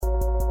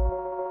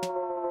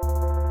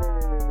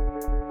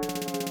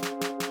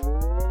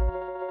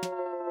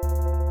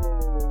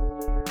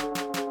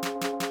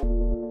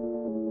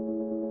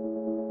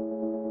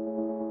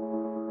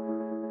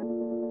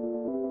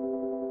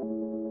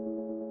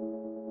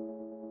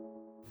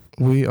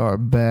We are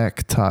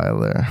back,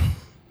 Tyler.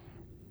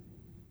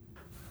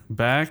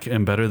 Back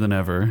and better than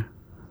ever.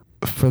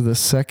 For the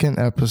second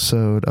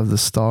episode of the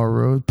Star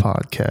Road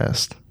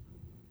podcast.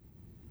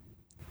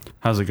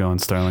 How's it going,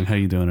 Starling? How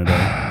you doing today?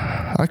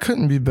 I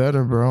couldn't be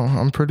better, bro.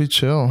 I'm pretty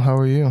chill. How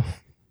are you?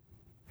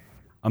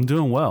 I'm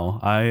doing well.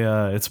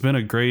 It's been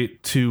a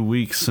great 2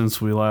 weeks since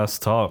we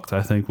last talked.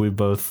 I think we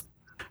both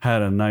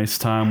had a nice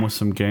time with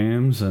some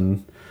games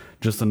and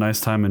just a nice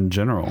time in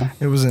general.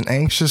 It was an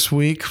anxious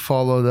week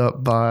followed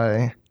up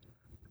by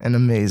an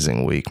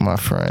amazing week, my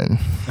friend.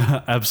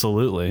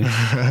 Absolutely.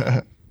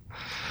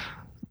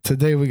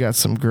 Today we got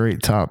some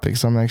great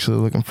topics. I'm actually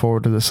looking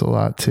forward to this a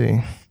lot,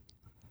 T.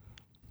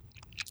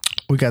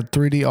 We got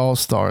 3D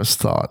All-Stars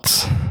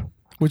thoughts,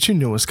 which you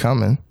knew was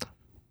coming.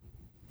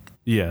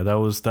 Yeah,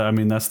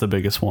 that's the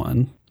biggest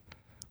one.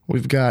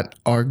 We've got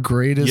our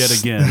greatest... Yet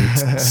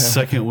again,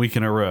 second week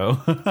in a row.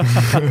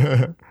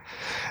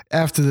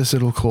 After this,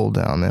 it'll cool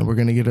down, man. We're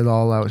going to get it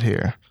all out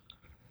here.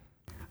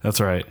 That's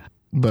right.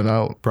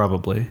 But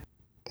probably.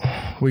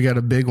 We got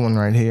a big one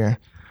right here.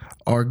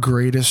 Our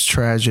greatest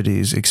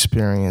tragedies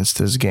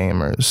experienced as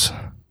gamers.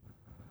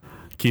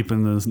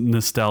 Keeping the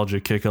nostalgia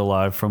kick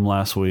alive from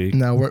last week.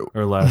 Now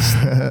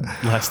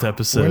last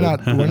episode.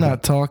 We're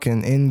not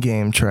talking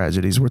in-game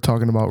tragedies. We're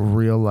talking about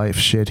real life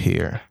shit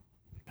here.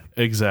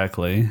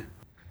 Exactly.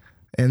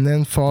 And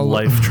then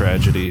life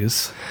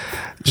tragedies.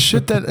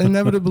 Shit that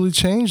inevitably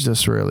changed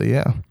us, really.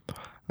 Yeah.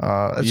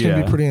 It's going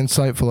to be pretty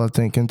insightful, I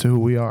think, into who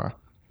we are.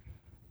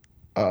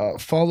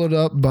 Followed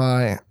up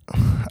by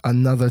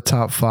another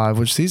top 5,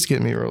 which these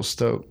get me real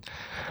stoked.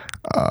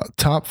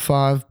 Top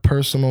 5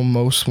 personal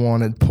most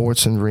wanted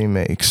ports and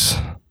remakes.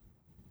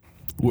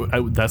 We're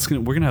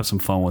gonna have some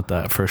fun with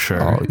that for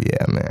sure. Oh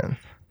yeah, man.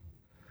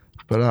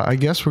 But I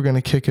guess we're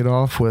gonna kick it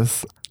off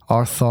with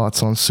our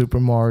thoughts on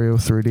Super Mario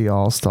 3D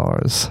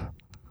All-Stars.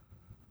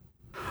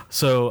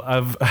 So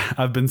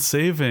I've been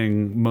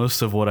saving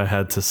most of what I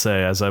had to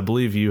say, as I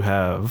believe you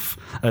have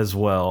as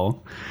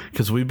well,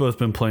 because we've both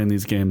been playing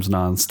these games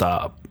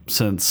nonstop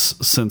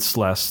since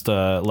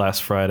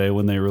last Friday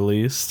when they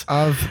released.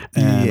 I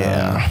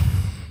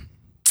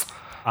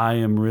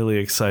am really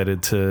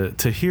excited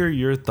to hear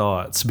your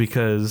thoughts,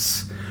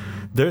 because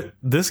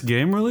this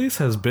game release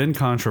has been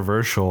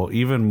controversial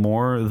even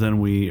more than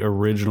we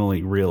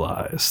originally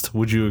realized.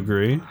 Would you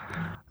agree?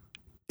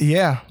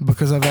 Yeah,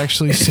 because I've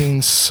actually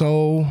seen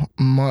so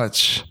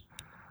much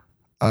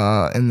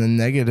in the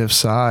negative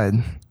side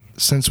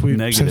since we've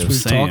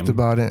talked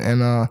about it,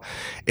 and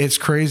it's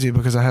crazy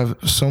because I have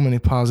so many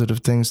positive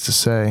things to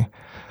say.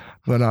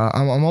 But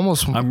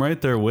I'm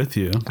right there with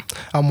you.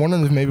 I'm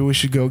wondering if maybe we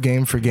should go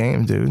game for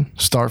game, dude.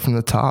 Start from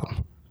the top.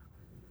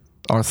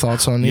 Our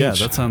thoughts on each. Yeah,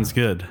 that sounds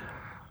good.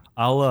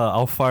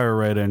 I'll fire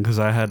right in because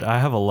I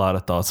have a lot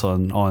of thoughts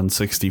on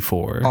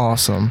 64.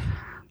 Awesome.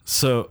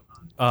 So,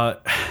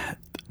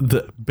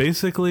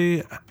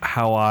 basically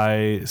how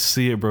I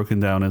see it broken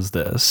down is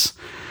this.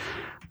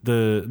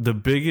 The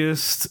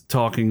biggest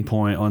talking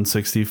point on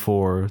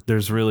 64,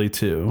 there's really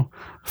two.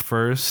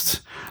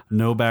 First,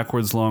 no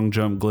backwards long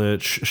jump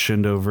glitch,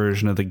 Shindo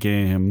version of the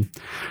game.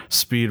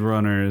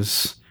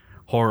 Speedrunners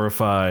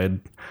horrified,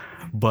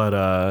 but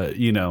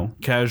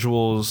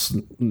casuals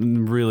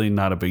really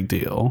not a big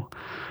deal.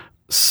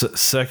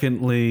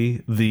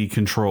 Secondly, the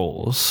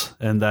controls,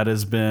 and that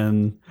has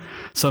been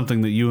something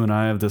that you and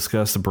I have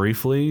discussed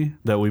briefly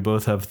that we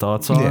both have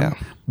thoughts on. Yeah.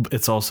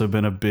 It's also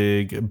been a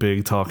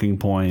big talking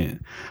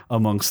point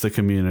amongst the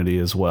community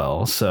as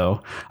well.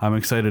 So I'm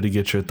excited to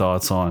get your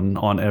thoughts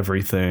on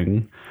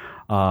everything.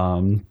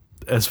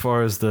 As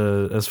far as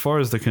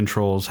the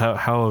controls,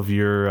 how have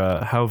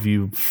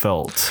you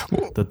felt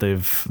that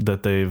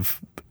they've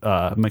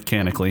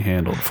mechanically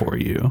handled for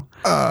you?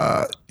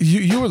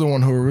 You were the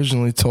one who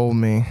originally told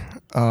me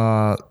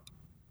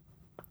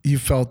you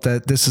felt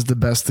that this is the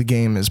best the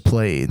game is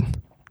played,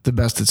 the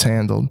best it's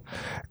handled,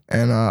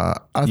 and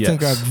I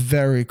think I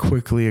very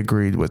quickly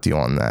agreed with you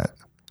on that.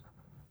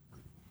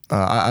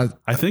 I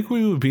think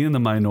we would be in the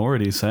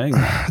minority saying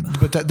that.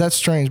 But that's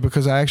strange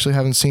because I actually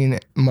haven't seen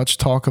much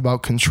talk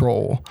about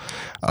control.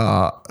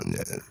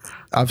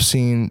 I've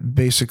seen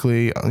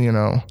basically,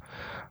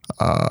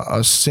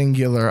 a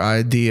singular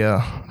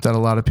idea that a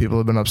lot of people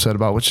have been upset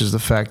about, which is the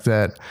fact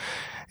that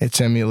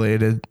it's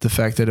emulated, the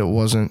fact that it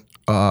wasn't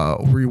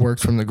reworked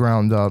from the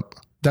ground up.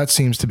 That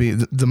seems to be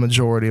the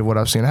majority of what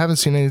I've seen. I haven't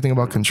seen anything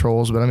about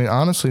controls, but I mean,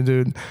 honestly,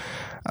 dude,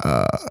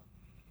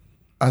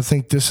 I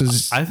think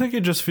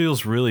it just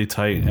feels really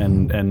tight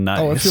and nice.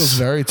 Oh, it feels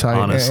very tight.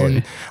 Honestly.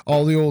 And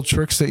all the old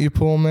tricks that you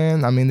pull,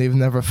 man, I mean, they've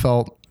never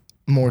felt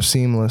more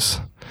seamless.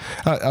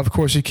 Of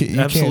course, you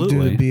can't do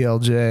the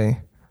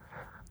BLJ.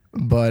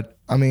 But,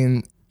 I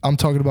mean, I'm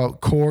talking about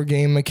core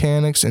game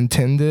mechanics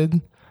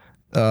intended.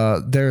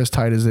 They're as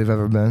tight as they've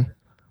ever been.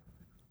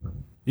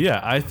 Yeah,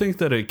 I think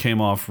that it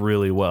came off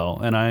really well.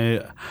 And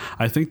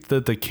I think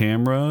that the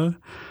camera,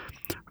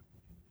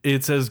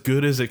 it's as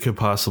good as it could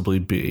possibly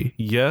be.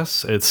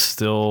 Yes, it's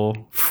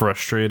still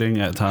frustrating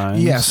at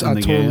times. Yes, I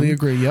totally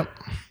agree. Yep.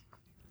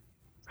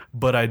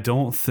 But I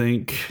don't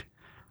think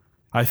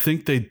I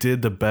think they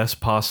did the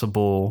best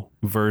possible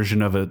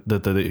version of it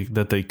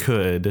that they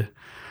could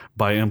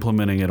by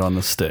implementing it on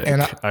the stick.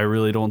 And I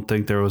really don't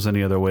think there was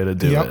any other way to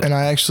do it. And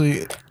I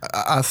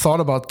thought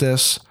about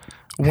this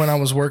when I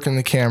was working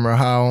the camera,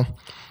 how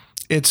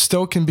it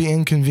still can be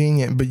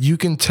inconvenient, but you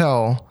can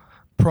tell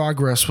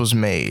progress was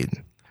made.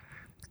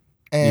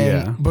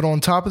 But on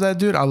top of that,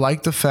 dude, I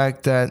like the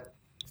fact that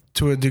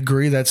to a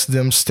degree that's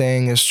them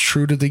staying as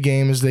true to the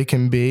game as they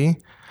can be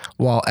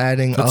while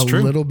adding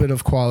little bit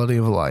of quality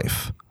of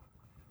life.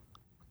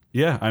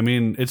 Yeah, I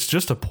mean, it's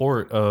just a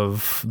port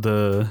of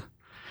the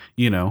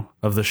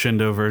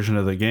Shindo version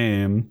of the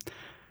game,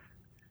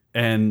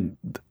 and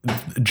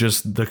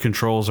just the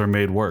controls are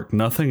made work.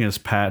 Nothing is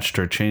patched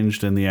or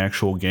changed in the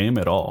actual game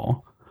at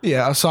all.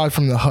 Yeah, aside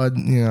from the HUD,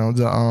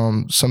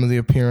 some of the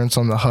appearance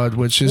on the HUD,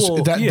 which is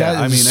I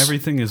mean,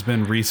 everything has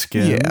been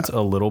reskinned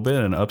a little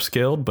bit and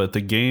upscaled, but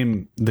the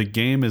game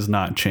is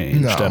not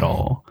changed at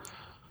all.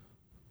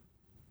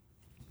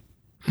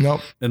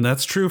 Nope. And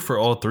that's true for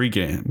all 3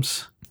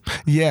 games.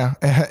 Yeah,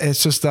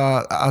 it's just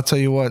I'll tell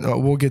you what,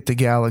 we'll get to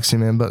Galaxy,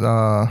 man, but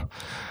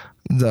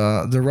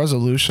the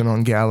resolution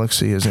on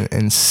Galaxy is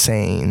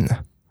insane.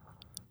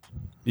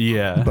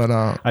 Yeah, but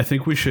I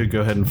think we should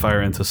go ahead and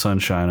fire into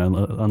Sunshine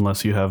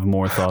unless you have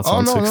more thoughts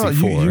on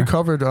 64. No,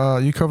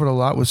 you covered a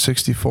lot with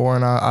 64,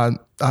 and I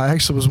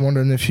actually was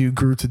wondering if you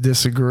grew to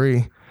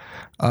disagree,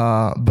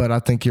 but I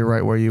think you're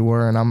right where you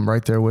were, and I'm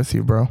right there with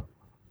you, bro.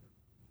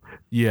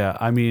 Yeah,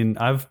 I mean,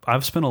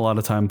 I've spent a lot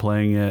of time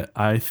playing it.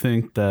 I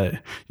think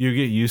that you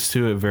get used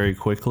to it very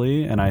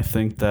quickly, and I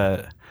think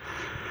that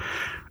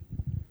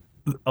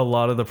a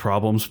lot of the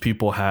problems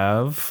people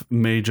have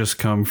may just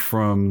come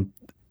from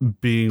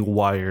being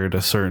wired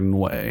a certain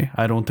way.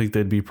 I don't think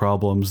they'd be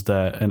problems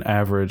that an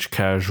average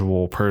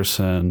casual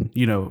person,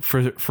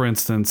 for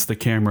instance, the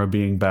camera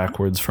being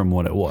backwards from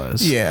what it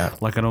was. Yeah.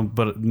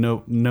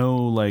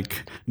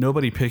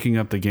 Nobody picking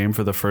up the game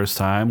for the first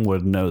time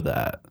would know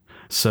that.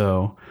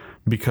 So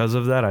because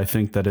of that, I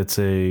think that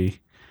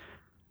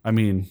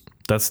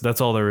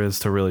that's all there is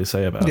to really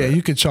say about it. Yeah,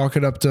 you could chalk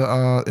it up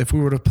to if we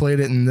would have played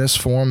it in this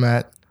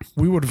format,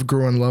 we would have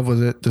grew in love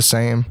with it the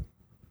same.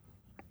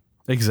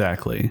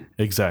 Exactly.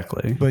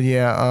 But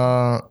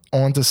yeah,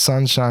 on to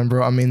Sunshine,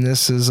 bro. I mean,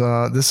 this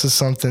is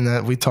something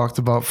that we talked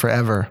about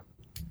forever.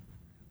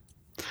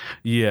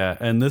 Yeah,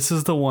 and this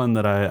is the one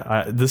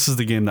that this is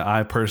the game that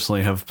I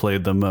personally have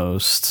played the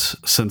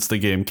most since the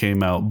game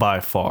came out by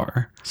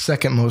far.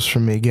 Second most for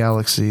me.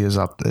 Galaxy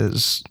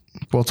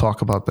we'll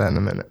talk about that in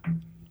a minute.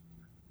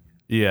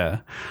 Yeah.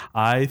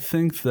 I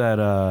think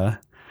that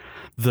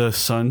the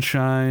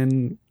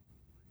Sunshine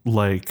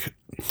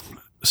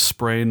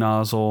spray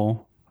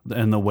nozzle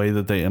and the way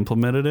that they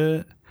implemented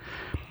it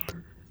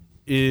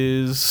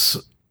is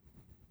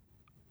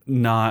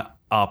not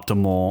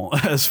optimal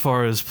as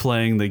far as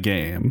playing the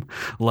game.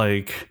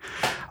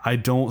 I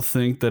don't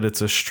think that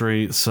it's a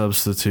straight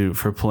substitute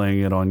for playing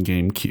it on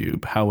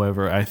GameCube.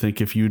 However, I think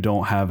if you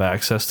don't have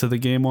access to the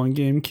game on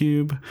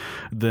GameCube,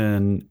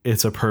 then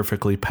it's a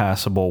perfectly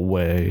passable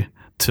way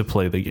to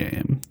play the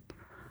game.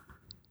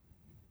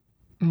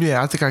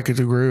 Yeah, I think I could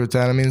agree with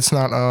that. I mean,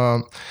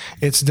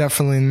 it's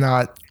definitely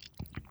not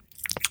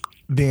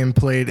being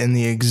played in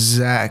the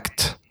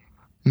exact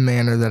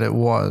manner that it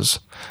was.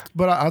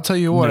 But I'll tell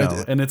you what.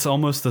 No, and it's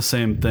almost the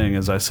same thing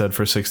as I said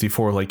for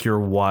 64. You're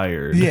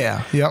wired.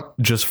 Yeah, yep.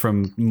 Just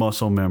from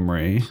muscle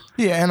memory.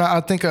 Yeah, and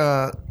I think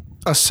a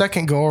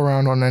second go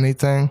around on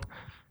anything,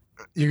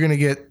 you're going to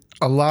get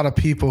a lot of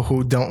people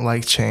who don't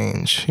like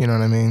change. You know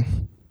what I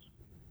mean?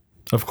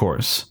 Of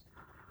course.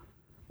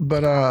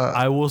 But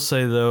I will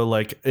say though,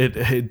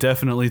 it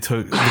definitely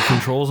took the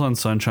controls on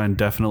Sunshine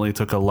definitely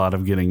took a lot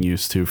of getting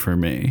used to for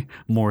me,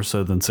 more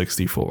so than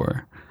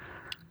 64.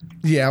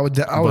 Yeah, I would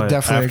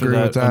definitely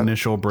agree with that.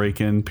 Initial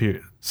break-in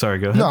period. Sorry,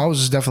 go ahead. No, I was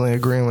just definitely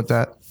agreeing with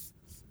that.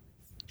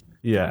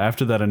 Yeah,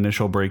 after that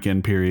initial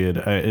break-in period,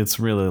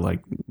 it's really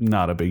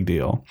not a big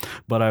deal.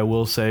 But I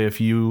will say, if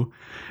you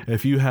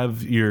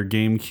have your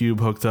GameCube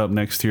hooked up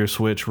next to your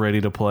Switch, ready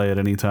to play at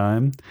any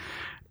time,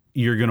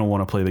 you're going to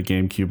want to play the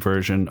GameCube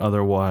version.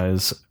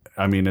 Otherwise,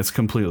 I mean, it's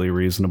completely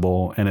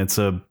reasonable, and it's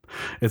an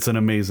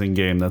amazing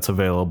game that's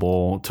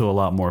available to a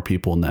lot more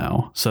people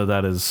now. So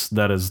that is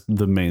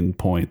the main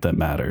point that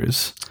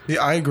matters.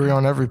 Yeah, I agree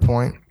on every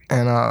point.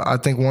 And I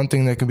think one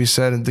thing that can be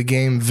said, the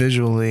game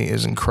visually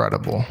is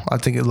incredible. I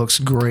think it looks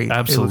great.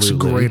 Absolutely. It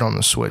looks great on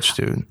the Switch,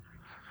 dude.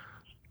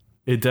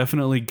 It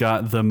definitely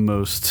got the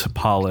most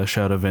polish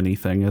out of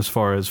anything as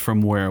far as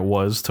from where it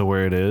was to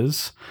where it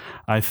is.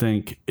 I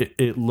think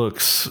it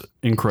looks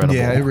incredible.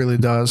 Yeah, it really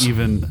does.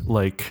 Even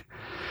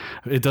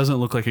it doesn't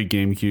look like a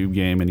GameCube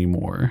game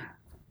anymore.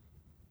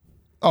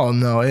 Oh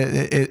no,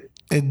 it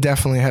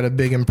definitely had a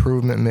big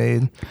improvement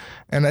made.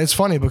 And it's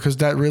funny because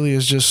that really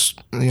is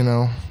just, an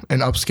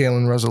upscale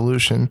in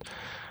resolution.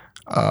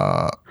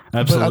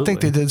 Absolutely. But I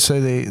think they did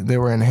say they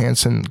were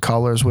enhancing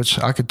colors, which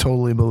I could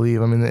totally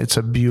believe. I mean, it's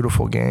a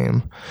beautiful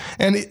game.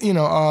 And,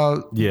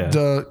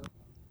 the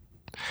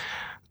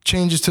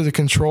changes to the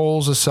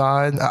controls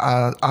aside,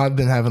 I've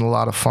been having a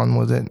lot of fun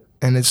with it.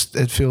 and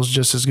it feels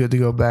just as good to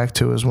go back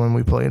to as when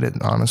we played it,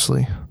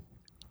 honestly.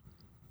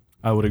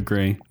 I would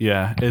agree.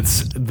 Yeah,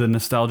 it's the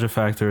nostalgia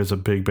factor is a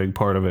big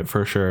part of it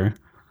for sure.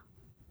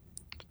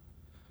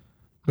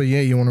 But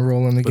yeah, you want to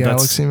roll into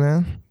Galaxy,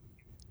 man?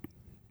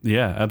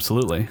 Yeah,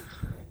 absolutely.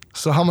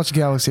 So how much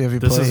Galaxy have you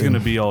played? This is going to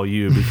be all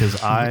you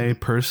because I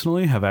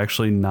personally have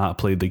actually not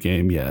played the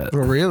game yet. Oh,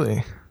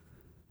 really?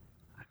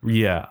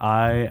 Yeah,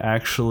 I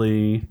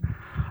actually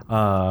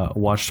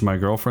watched my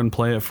girlfriend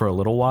play it for a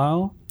little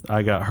while.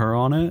 I got her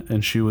on it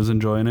and she was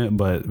enjoying it,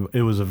 but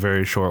it was a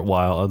very short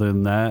while. Other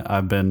than that,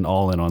 I've been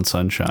all in on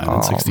Sunshine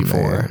on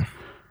 64.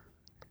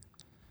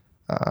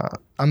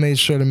 I made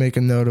sure to make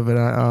a note of it.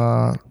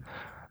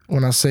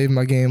 When I saved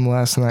my game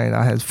last night,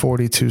 I had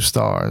 42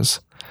 stars.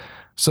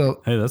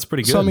 So hey, that's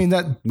pretty good. So I mean,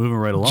 that moving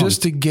right along.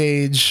 Just to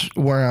gauge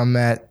where I'm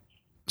at,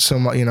 so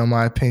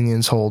my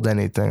opinions hold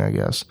anything, I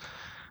guess.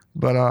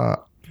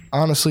 But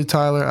honestly,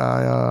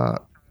 Tyler,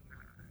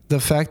 the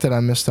fact that I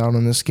missed out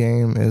on this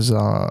game is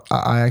I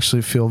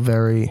actually feel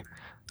very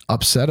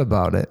upset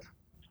about it.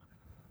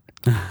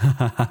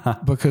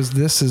 Because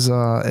this is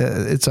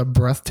it's a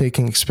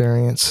breathtaking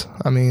experience.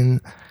 I mean,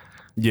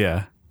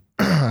 yeah.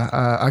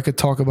 I could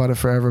talk about it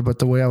forever, but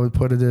the way I would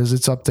put it is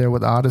it's up there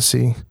with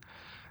Odyssey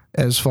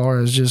as far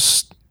as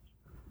just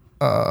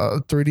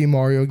 3D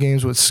Mario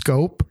games with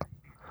scope.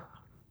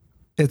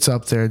 It's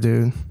up there,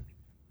 dude.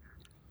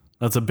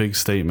 That's a big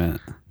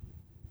statement.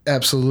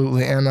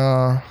 Absolutely. And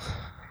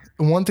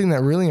one thing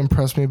that really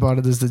impressed me about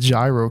it is the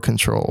gyro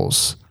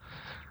controls.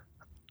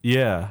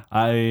 Yeah,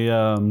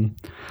 I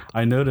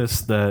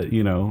noticed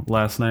that,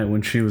 last night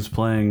when she was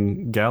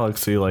playing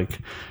Galaxy, like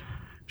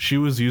she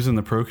was using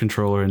the Pro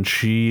Controller and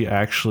she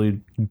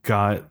actually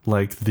got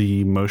like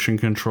the motion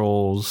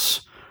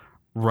controls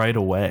right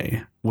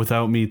away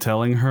without me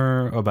telling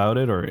her about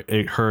it or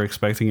her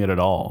expecting it at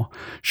all.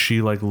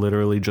 She like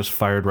literally just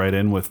fired right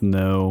in with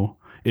no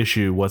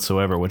issue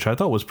whatsoever, which I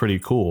thought was pretty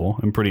cool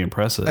and pretty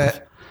impressive.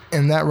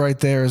 And that right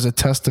there is a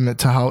testament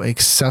to how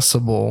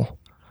accessible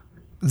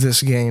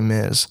this game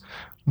is,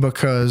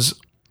 because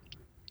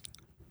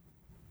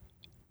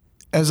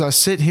as I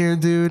sit here,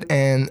 dude,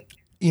 and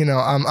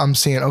I'm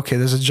seeing, okay,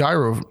 there's a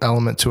gyro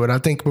element to it. I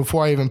think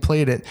before I even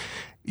played it,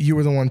 you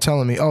were the one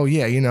telling me, oh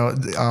yeah, you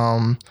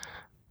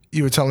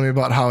were telling me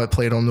about how it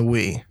played on the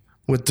Wii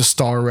with the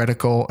star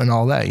reticle and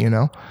all that,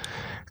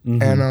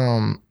 Mm-hmm.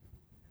 And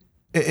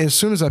as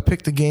soon as I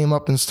picked the game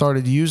up and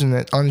started using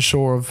it,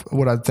 unsure of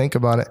what I'd think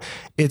about it,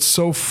 it's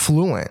so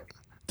fluent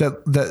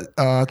that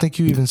I think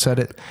you even said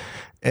it.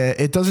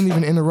 It doesn't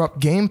even interrupt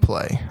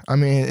gameplay. I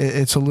mean,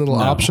 it's a little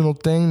optional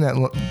thing that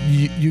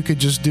you could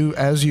just do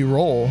as you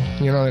roll.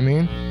 You know what I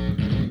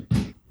mean?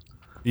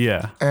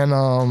 Yeah.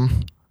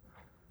 And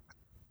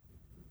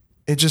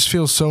it just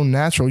feels so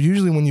natural.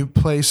 Usually when you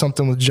play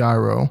something with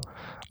gyro,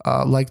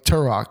 like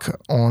Turok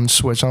on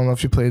Switch, I don't know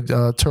if you played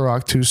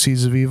Turok 2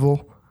 Seeds of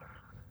Evil.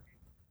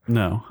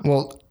 No.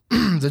 Well,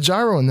 the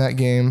gyro in that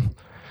game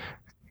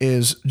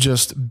is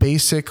just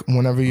basic.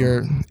 Whenever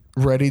you're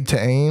ready to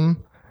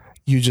aim,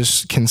 you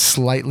just can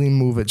slightly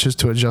move it just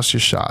to adjust your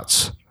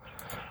shots.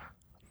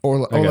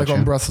 Or like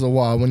on Breath of the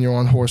Wild when you're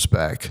on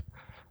horseback.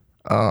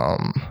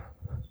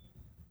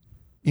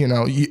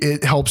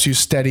 It helps you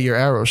steady your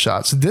arrow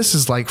shots. This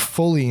is like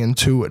fully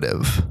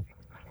intuitive.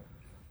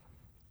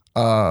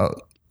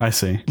 I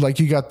see. Like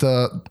you got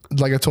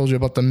like I told you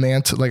about the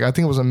manta, like I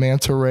think it was a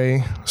manta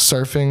ray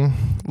surfing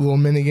little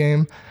mini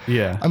game.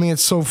 Yeah. I mean,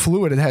 it's so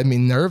fluid. It had me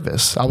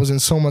nervous. I was in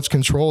so much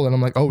control and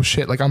I'm like, oh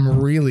shit, like I'm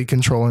really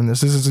controlling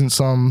this. This isn't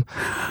some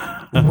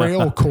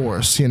rail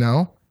course,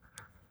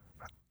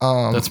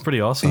 That's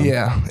pretty awesome.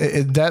 Yeah.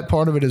 That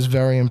part of it is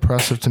very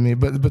impressive to me,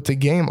 but the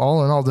game,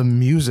 all in all, the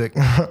music,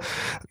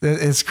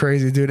 it's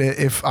crazy, dude.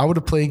 If I would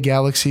have played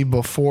Galaxy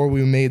before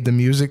we made the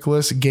music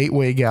list,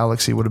 Gateway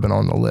Galaxy would have been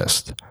on the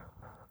list.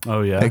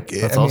 Oh yeah,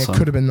 that's awesome. It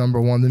could have been number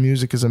one. The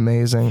music is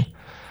amazing,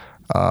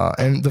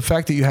 and the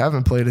fact that you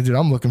haven't played it, dude,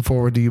 I'm looking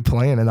forward to you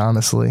playing it.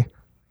 Honestly.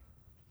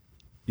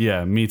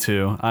 Yeah, me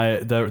too.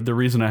 The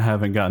reason I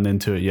haven't gotten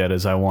into it yet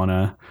is I want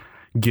to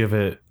give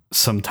it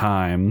some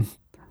time.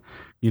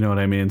 You know what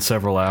I mean?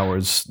 Several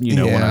hours. When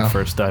I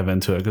first dive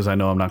into it, because I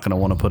know I'm not going to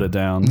want to put it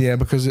down. Yeah,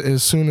 because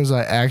as soon as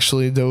I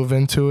actually dove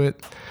into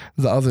it,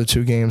 the other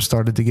two games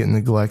started to get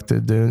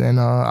neglected, dude, and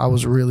I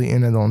was really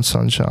in it on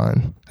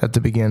Sunshine at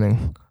the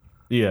beginning.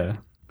 Yeah,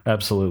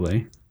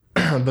 absolutely.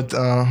 But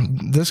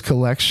this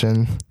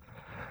collection,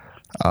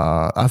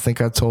 I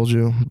think I told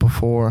you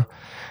before,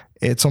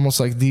 it's almost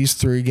like these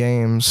three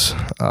games,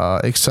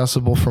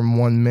 accessible from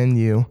one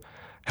menu,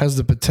 has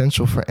the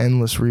potential for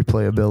endless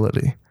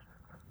replayability.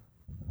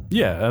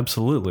 Yeah,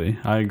 absolutely.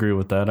 I agree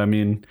with that. I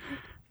mean,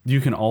 you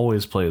can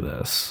always play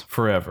this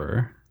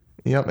forever.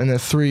 Yep, and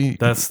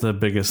that's the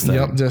biggest thing.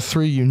 Yep, they're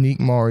three unique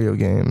Mario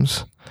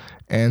games,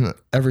 and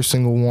every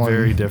single one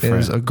very different.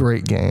 Is a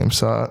great game.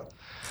 So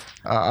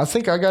I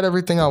think I got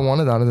everything I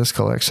wanted out of this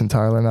collection,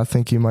 Tyler, and I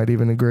think you might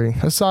even agree.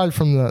 Aside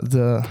from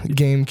the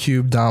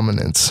GameCube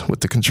dominance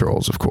with the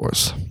controls, of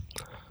course.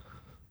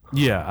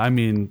 Yeah, I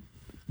mean,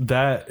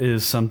 that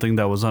is something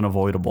that was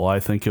unavoidable. I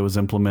think it was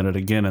implemented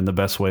again in the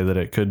best way that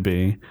it could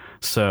be.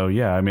 So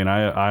yeah, I mean,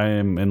 I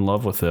am in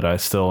love with it. I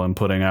still am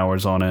putting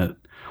hours on it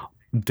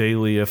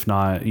daily, if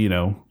not,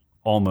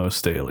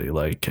 almost daily.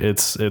 Like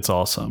it's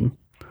awesome.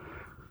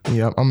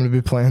 Yep, I'm gonna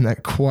be playing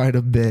that quite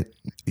a bit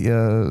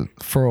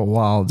for a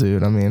while,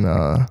 dude. I mean,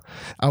 I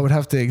would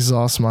have to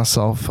exhaust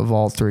myself of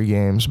all 3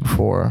 games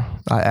before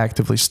I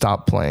actively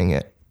stop playing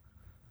it.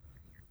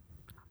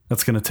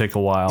 That's gonna take a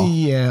while.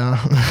 Yeah.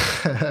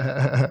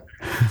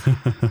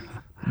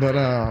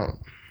 But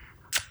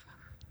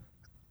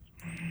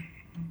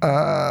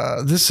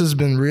this has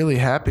been really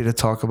happy to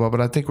talk about,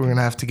 but I think we're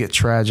gonna have to get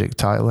tragic,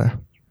 Tyler.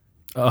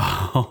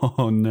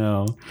 Oh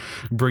no.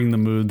 Bring the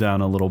mood down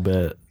a little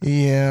bit.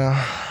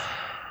 Yeah.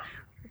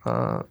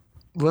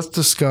 Let's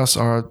discuss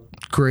our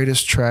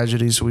greatest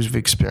tragedies we've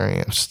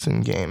experienced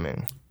in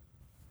gaming.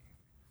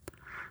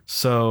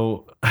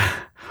 So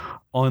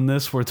on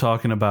this, we're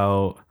talking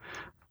about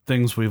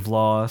things we've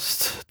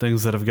lost,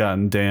 things that have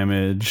gotten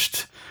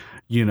damaged,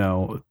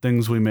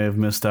 things we may have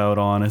missed out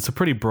on. It's a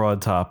pretty broad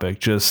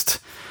topic, just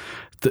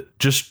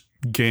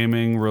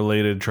gaming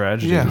related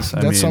tragedies.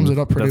 Yeah, that sums it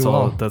up pretty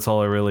well. That's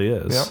all it really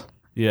is. Yep.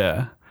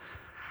 Yeah.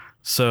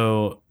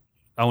 So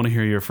I want to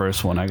hear your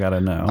first one. I got to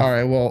know. All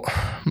right. Well,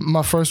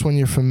 my first one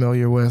you're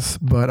familiar with,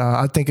 but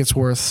I think it's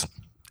worth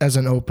as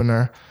an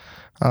opener.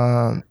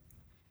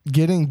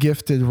 Getting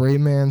gifted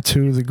Rayman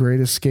 2: The Great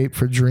Escape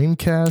for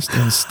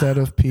Dreamcast instead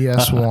of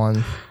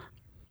PS1.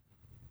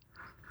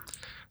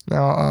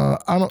 Now,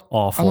 I don't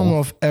know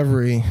if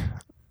every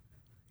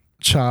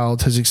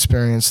child has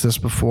experienced this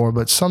before,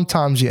 but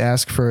sometimes you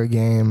ask for a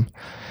game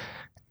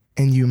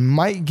and you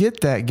might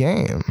get that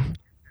game,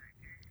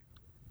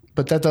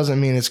 but that doesn't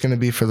mean it's going to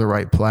be for the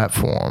right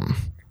platform.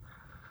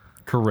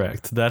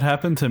 Correct. That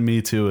happened to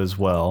me too as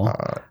well.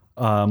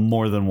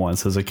 More than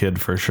once as a kid,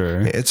 for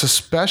sure. It's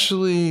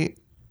especially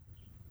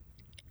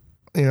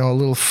a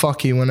little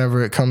fucky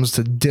whenever it comes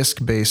to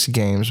disc-based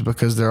games,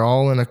 because they're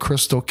all in a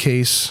crystal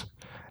case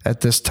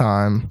at this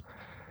time.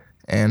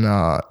 And,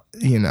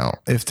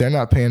 if they're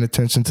not paying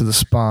attention to the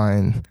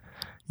spine,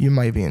 you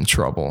might be in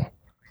trouble.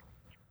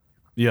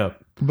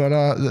 Yep. But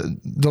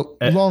the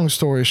long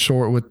story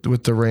short with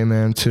the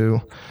Rayman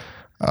 2,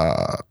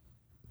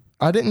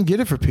 I didn't get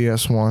it for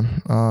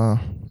PS1.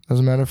 As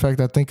a matter of fact,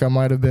 I think I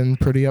might have been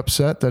pretty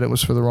upset that it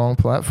was for the wrong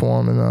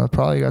platform, and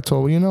probably got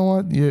told, well, you know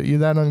what? You're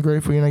that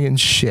ungrateful, you're not getting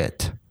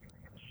shit.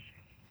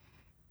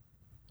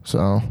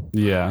 So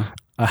yeah.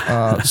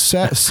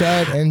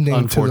 Sad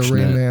ending to the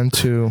Rayman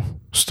 2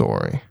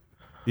 story.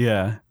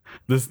 Yeah.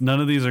 None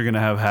of these are going to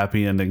have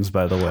happy endings,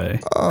 by the way.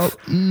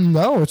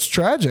 No, it's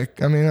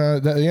tragic. I mean,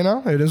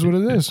 it is what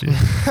it is.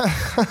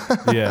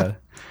 Yeah.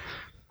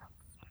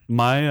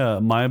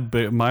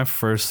 My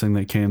first thing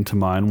that came to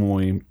mind when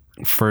we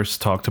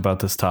first talked about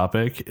this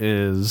topic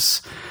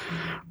is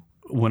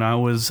when I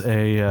was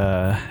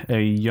a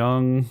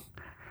young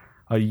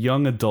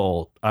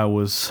adult. I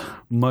was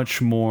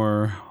much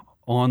more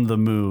on the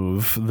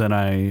move than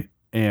I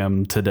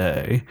am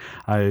today.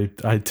 I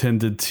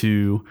tended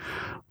to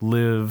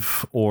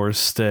live or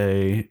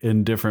stay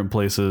in different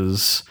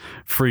places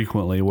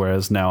frequently,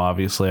 whereas now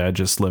obviously I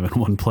just live in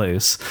one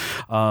place.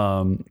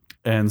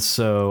 And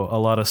so a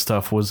lot of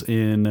stuff was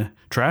in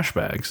trash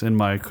bags in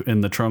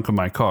the trunk of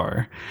my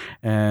car.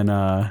 And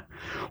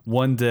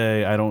one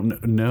day, I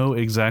don't know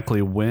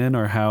exactly when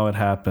or how it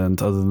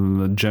happened other than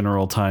the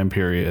general time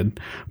period,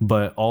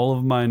 but all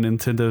of my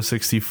Nintendo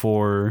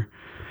 64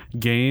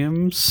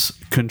 games,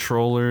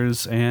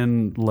 controllers,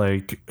 and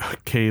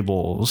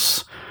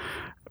cables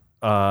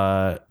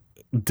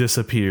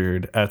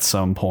disappeared at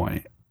some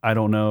point. I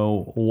don't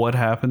know what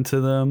happened to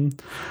them.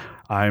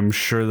 I'm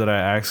sure that I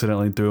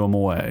accidentally threw them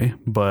away,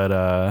 but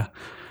I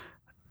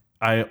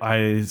had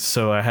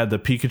the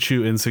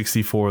Pikachu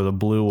N64, the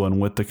blue one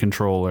with the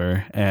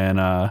controller, and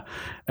I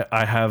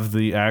have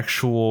the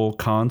actual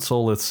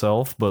console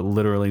itself, but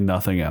literally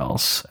nothing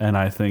else. And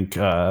I think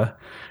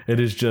it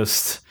is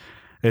just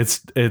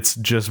it's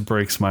just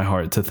breaks my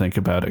heart to think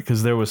about it,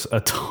 because there was a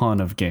ton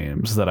of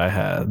games that I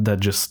had that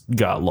just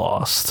got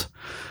lost.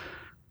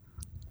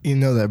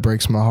 That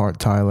breaks my heart,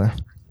 Tyler.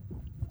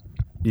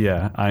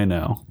 Yeah, I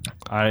know.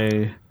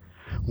 I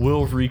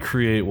will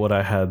recreate what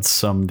I had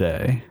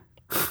someday.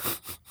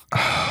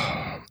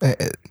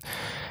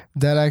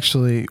 That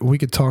actually, we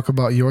could talk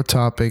about your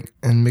topic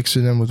and mix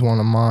it in with one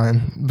of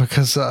mine,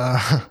 because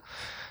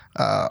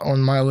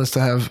on my list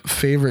I have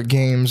favorite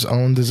games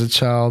owned as a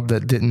child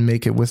that didn't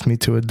make it with me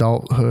to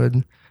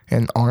adulthood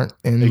and aren't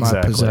in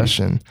my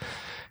possession.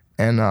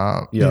 And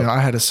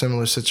I had a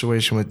similar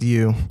situation with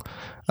you,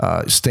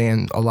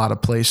 staying a lot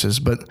of places.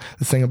 But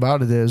the thing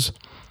about it is,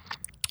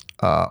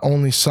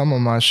 only some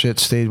of my shit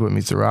stayed with me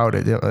throughout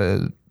it.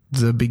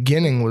 The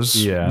beginning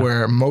was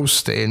where most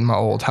stayed, in my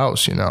old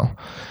house, and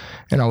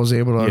I was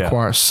able to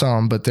acquire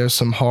some, but there's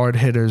some hard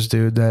hitters,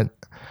 dude, that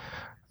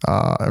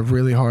are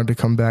really hard to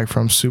come back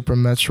from. Super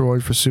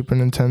Metroid for Super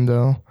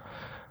Nintendo,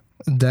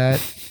 that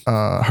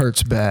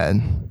hurts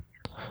bad.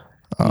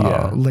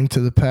 Link to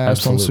the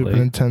Past on Super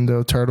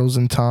Nintendo, Turtles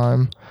in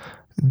Time,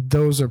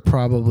 those are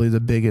probably the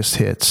biggest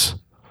hits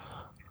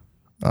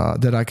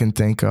that I can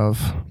think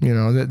of. You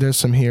know, there's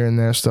some here and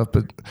there stuff,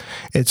 but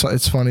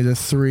it's funny. The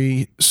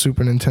 3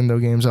 Super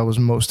Nintendo games I was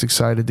most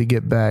excited to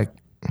get back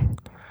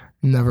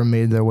never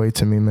made their way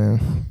to me,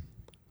 man.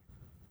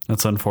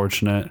 That's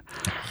unfortunate.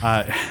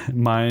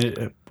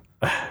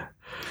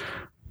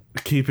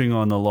 Keeping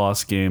on the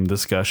lost game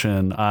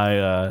discussion,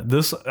 I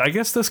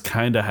guess this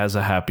kind of has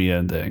a happy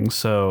ending.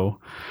 So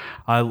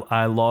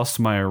I lost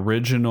my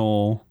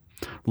original,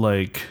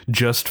 like,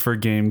 just for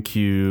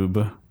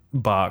GameCube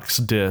box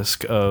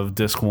disc of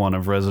disc 1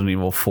 of Resident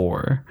Evil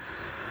 4.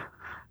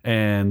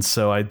 And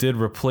so I did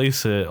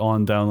replace it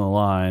on down the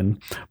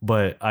line,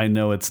 but I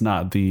know it's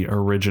not the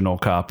original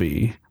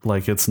copy.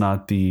 Like, it's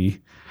not the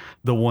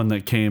one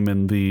that came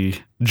in the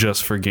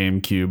just for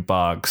GameCube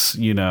box,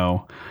 you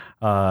know,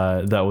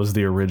 that was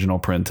the original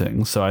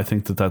printing. So I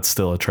think that that's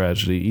still a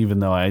tragedy, even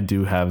though I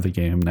do have the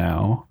game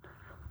now.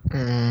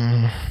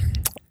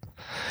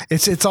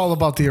 It's all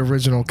about the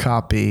original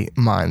copy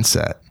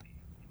mindset.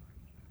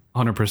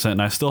 100%.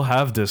 And I still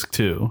have disc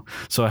 2.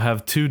 So I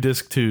have 2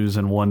 disc 2s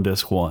and 1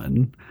 disc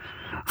 1.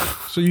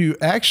 So you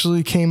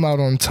actually came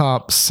out on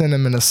top,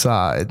 cinnamon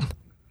aside.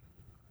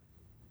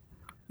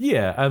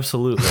 Yeah,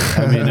 absolutely.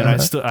 I mean, and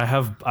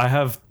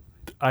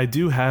I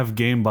do have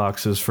game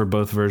boxes for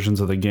both versions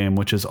of the game,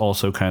 which is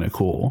also kind of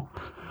cool.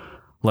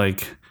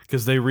 Like,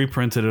 because they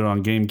reprinted it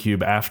on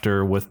GameCube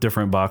after with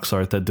different box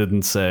art that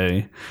didn't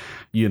say,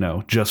 you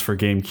know, just for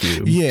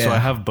GameCube. Yeah. So I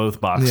have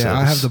both boxes. Yeah,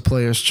 I have the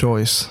player's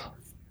choice.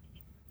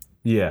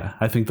 Yeah,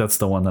 I think that's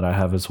the one that I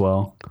have as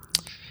well.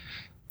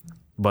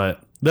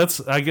 But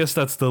I guess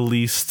that's the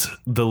least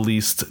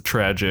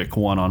tragic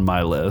one on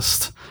my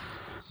list.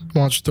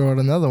 Why don't you throw out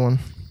another one?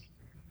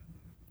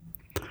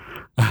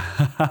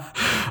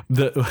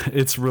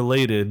 It's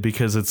related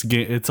because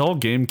it's all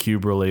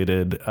GameCube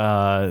related.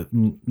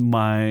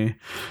 My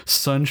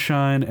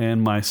Sunshine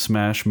and my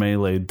Smash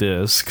Melee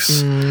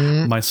discs.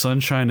 My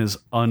Sunshine is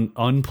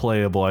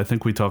unplayable. I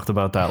think we talked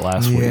about that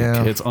last week.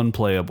 It's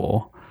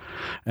unplayable.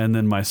 And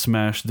then my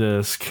Smash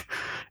disc,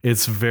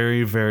 it's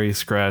very, very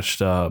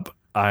scratched up.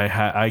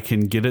 I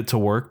can get it to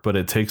work, but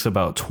it takes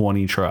about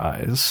 20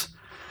 tries.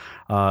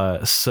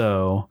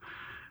 So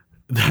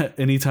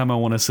anytime I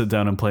want to sit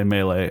down and play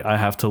Melee, I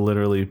have to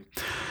literally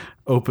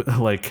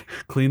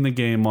clean the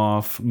game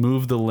off,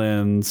 move the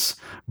lens,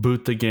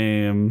 boot the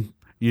game,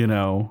 you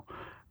know,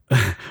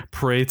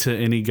 pray to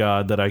any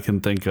god that I can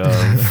think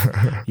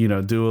of, you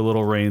know, do a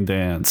little rain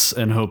dance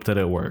and hope that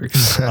it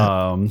works.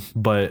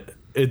 But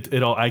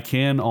I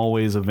can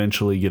always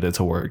eventually get it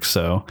to work.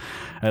 So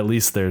at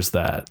least there's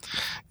that.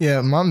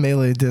 Yeah, my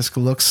Melee disc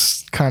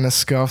looks kind of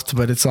scuffed,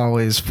 but it's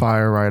always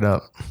fire right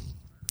up.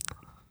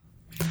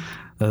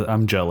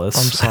 I'm jealous.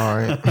 I'm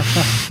sorry.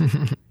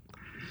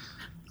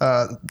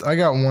 I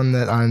got one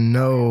that I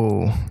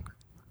know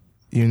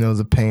you know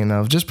the pain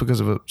of just because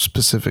of a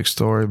specific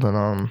story, but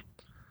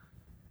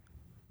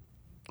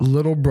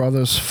little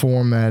brother's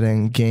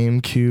formatting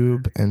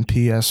GameCube and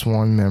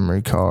PS1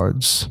 memory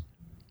cards.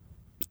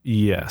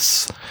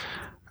 Yes.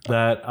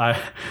 That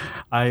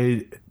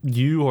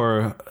you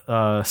are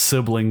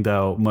siblinged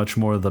out much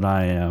more than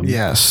I am.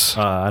 Yes.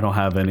 I don't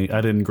have any.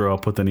 I didn't grow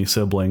up with any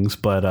siblings,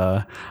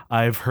 but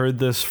I've heard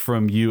this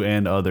from you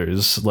and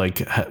others.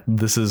 Like,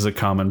 this is a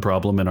common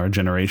problem in our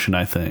generation,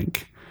 I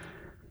think.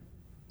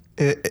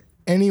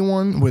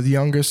 Anyone with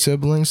younger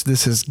siblings,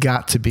 this has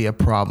got to be a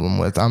problem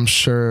with. I'm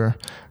sure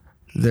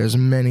there's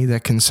many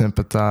that can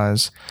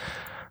sympathize.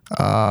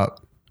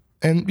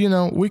 And, you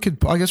know,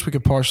 I guess we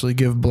could partially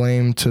give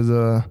blame to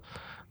the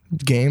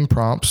game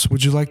prompts.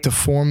 Would you like to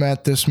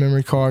format this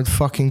memory card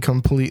fucking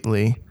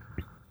completely?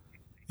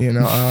 You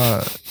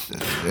know,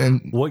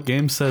 and what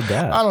game said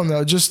that? I don't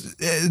know. Just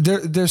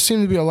there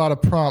seem to be a lot of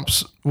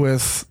prompts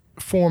with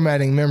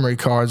formatting memory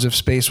cards if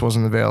space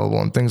wasn't available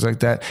and things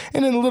like that.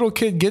 And then a little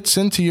kid gets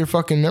into your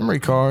fucking memory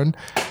card,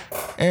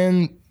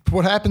 and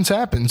what happens.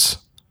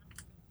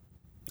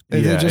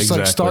 And yeah, they just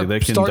exactly.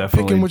 like start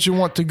picking what you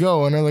want to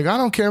go, and they're like, I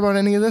don't care about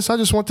any of this. I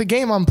just want the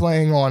game I'm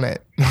playing on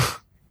it.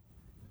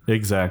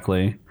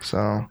 Exactly.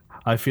 So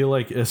I feel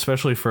like,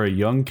 especially for a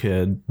young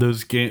kid,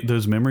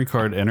 those memory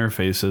card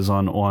interfaces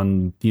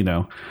on you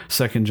know,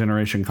 second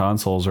generation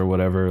consoles or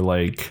whatever,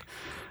 like,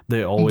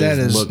 they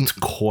always looked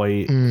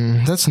quite.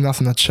 That's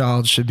nothing a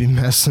child should be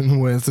messing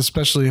with,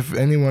 especially if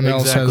anyone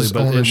else has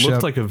but ownership. It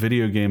looked like a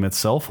video game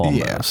itself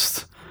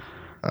almost.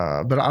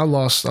 Yeah. But I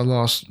lost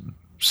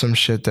some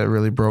shit that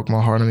really broke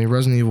my heart. I mean,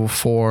 Resident Evil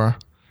 4.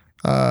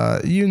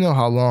 You know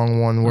how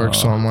long one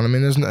works on one. I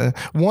mean, there's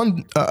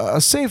a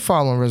save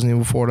file on Resident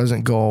Evil 4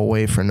 doesn't go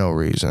away for no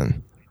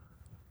reason.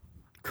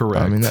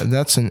 Correct. I mean,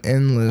 that's an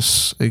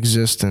endless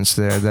existence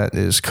there that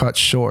is cut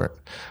short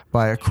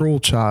by a cruel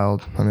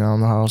child. I mean, I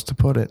don't know how else to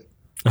put it.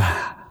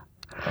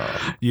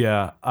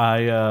 Yeah,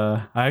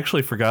 I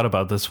actually forgot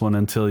about this one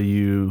until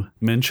you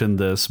mentioned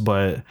this,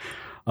 but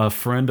a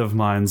friend of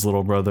mine's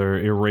little brother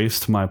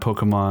erased my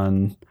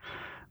Pokemon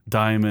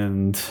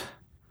Diamond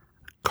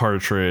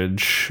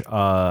cartridge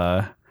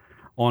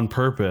on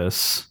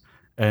purpose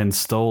and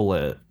stole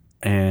it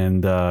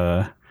and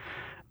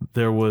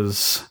there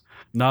was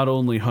not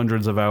only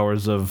hundreds of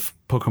hours of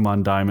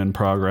Pokemon Diamond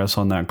progress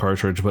on that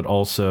cartridge, but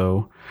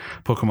also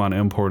Pokemon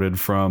imported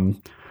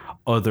from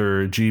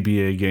other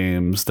GBA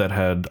games that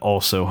had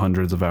also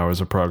hundreds of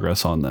hours of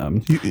progress on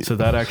them. So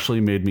that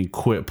actually made me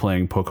quit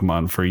playing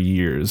Pokemon for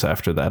years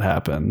after that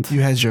happened.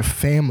 You had your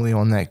family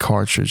on that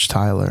cartridge,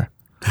 Tyler.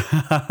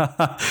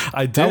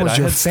 I did. That was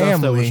your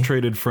stuff that was family.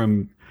 traded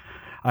from.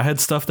 I had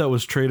stuff that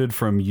was traded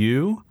from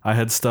you. I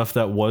had stuff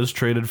that was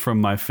traded from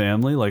my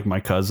family, like my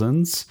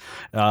cousins.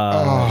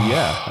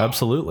 Yeah,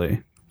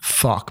 absolutely.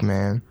 Fuck,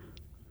 man.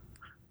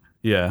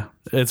 Yeah,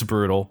 it's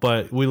brutal,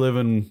 but we live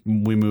and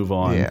we move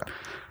on. Yeah.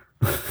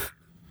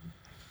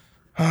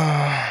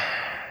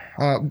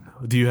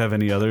 Do you have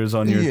any others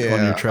on your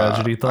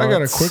tragedy thoughts? I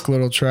got a quick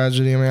little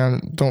tragedy. I mean, I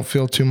don't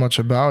feel too much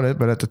about it,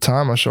 but at the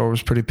time I sure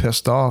was pretty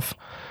pissed off.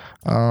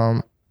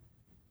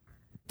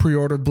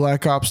 Pre-ordered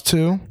Black Ops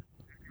 2,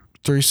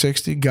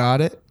 360, got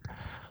it.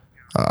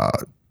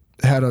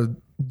 Had a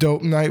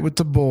dope night with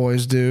the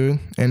boys, dude.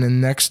 And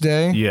then next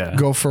day,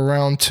 go for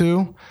round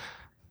 2,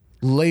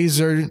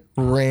 laser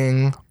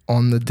ring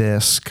on the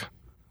disc.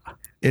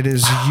 It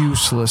is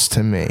useless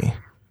to me.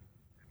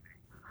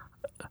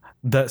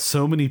 That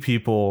so many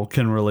people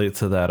can relate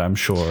to that, I'm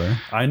sure.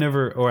 I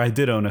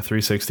did own a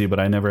 360, but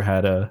I never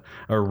had a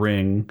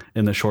ring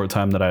in the short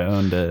time that I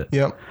owned it.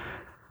 Yep.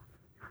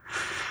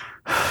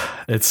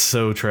 It's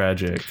so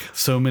tragic.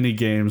 So many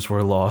games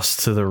were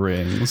lost to the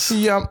rings.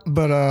 Yep,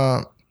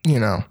 but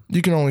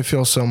you can only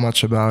feel so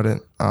much about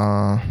it.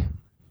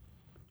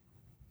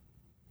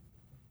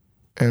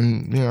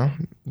 And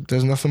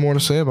there's nothing more to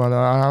say about it.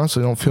 I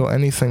honestly don't feel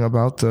anything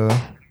about the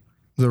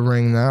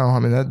ring now. I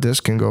mean, that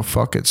disc can go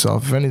fuck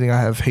itself. If anything,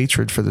 I have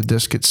hatred for the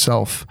disc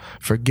itself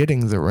for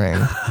getting the ring.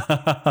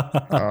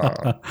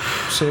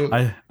 So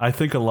I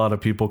think a lot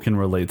of people can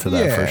relate to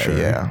that for sure.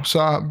 Yeah.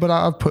 So, but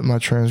I've put my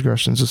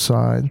transgressions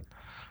aside.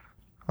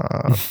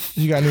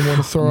 You got any more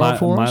to throw out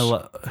for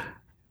us?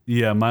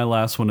 My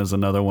last one is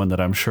another one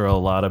that I'm sure a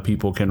lot of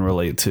people can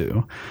relate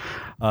to.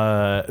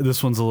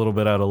 This one's a little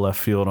bit out of left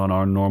field on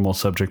our normal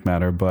subject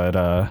matter,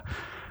 but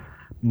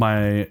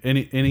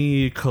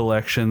any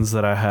collections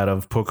that I had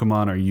of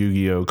Pokemon or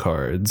Yu-Gi-Oh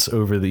cards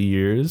over the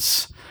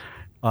years,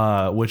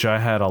 which I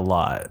had a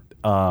lot,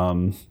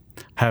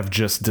 have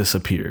just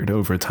disappeared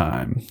over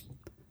time.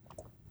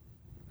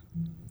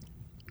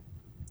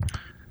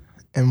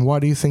 And why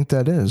do you think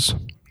that is?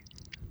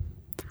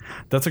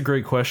 That's a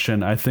great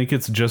question. I think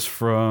it's just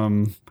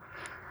from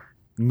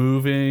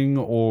moving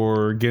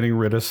or getting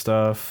rid of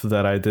stuff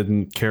that I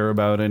didn't care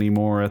about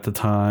anymore at the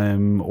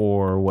time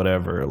or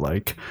whatever.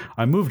 Like,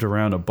 I moved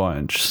around a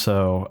bunch,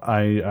 so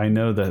I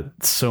know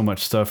that so much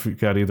stuff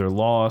got either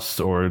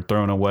lost or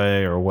thrown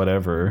away or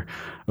whatever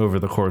over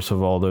the course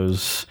of all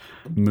those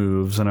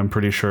moves. And I'm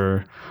pretty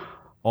sure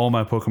all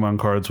my Pokemon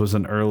cards was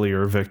an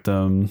earlier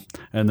victim,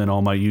 and then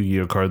all my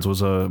Yu-Gi-Oh cards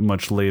was a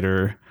much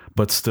later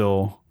but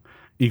still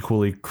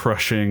equally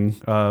crushing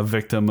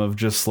victim of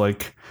just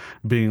like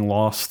being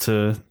lost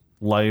to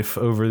life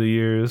over the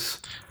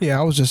years. Yeah,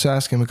 I was just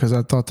asking because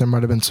I thought there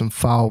might have been some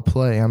foul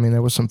play. I mean,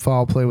 there was some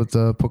foul play with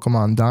the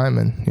Pokemon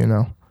Diamond,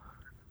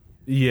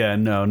 Yeah,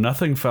 no,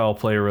 nothing foul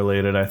play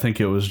related. I think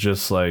it was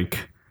just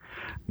like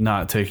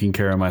not taking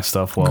care of my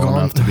stuff well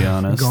enough, to be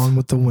honest. Gone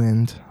with the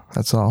wind.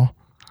 That's all.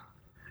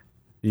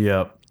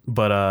 Yep.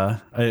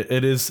 But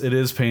it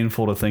is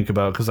painful to think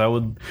about, because I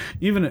would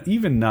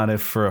even not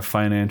if for a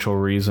financial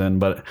reason,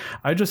 but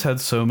I just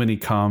had so many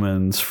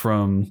commons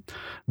from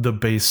the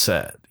base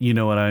set, you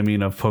know what I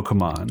mean, of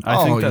Pokemon.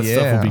 I think that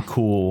stuff would be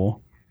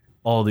cool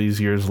all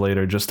these years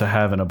later just to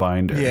have in a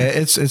binder. Yeah,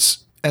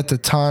 it's at the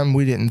time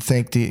we didn't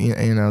think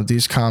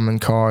these common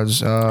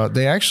cards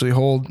they actually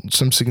hold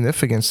some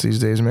significance these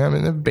days, man. I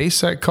mean, they're base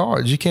set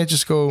cards. You can't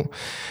just go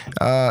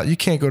you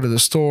can't go to the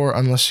store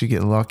unless you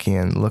get lucky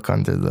and look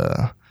under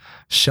the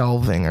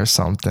shelving or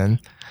something.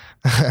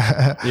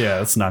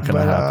 Yeah, it's not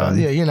gonna happen.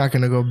 Yeah, you're not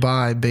gonna go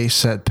buy base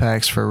set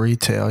packs for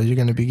retail. You're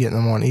gonna be getting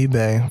them on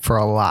eBay for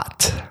a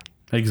lot.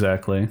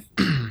 Exactly.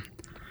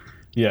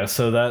 Yeah,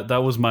 so that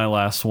was my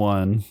last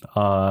one.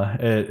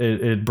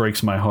 It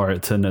breaks my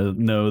heart to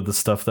know the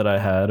stuff that I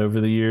had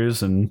over the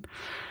years, and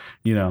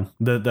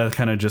that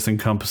kind of just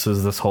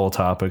encompasses this whole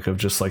topic of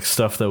just like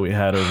stuff that we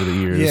had over the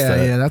years.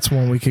 Yeah, that's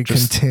one we could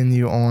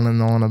continue on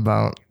and on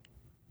about.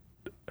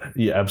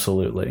 Yeah,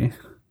 absolutely.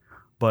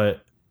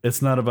 But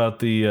it's not about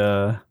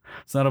the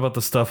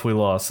stuff we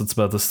lost. It's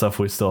about the stuff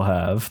we still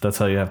have. That's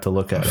how you have to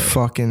look at it.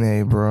 Fucking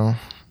A, bro.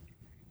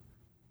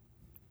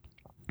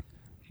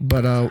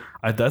 But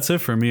that's it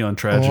for me on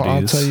tragedies. Well,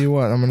 I'll tell you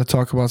what. I'm going to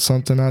talk about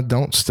something I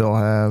don't still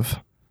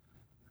have.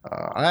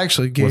 I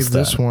actually gave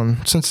this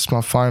one, since it's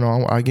my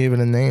final, I gave it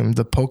a name: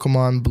 the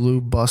Pokemon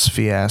Blue Bus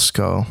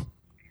Fiasco.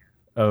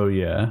 Oh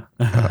yeah.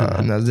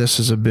 Now this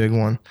is a big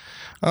one.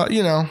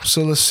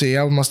 So let's see.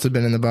 I must have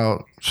been in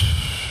about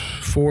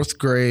 4th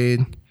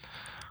grade.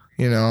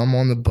 I'm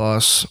on the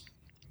bus.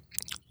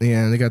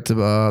 Yeah, they got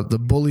the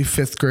bully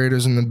 5th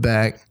graders in the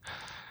back.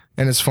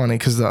 And it's funny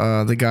because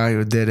the guy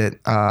who did it,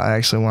 I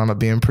actually wound up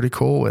being pretty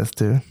cool with,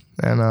 dude.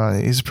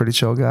 and he's a pretty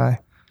chill guy.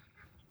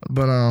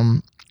 But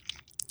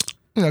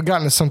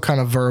got into some kind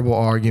of verbal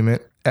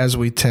argument, as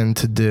we tend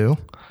to do,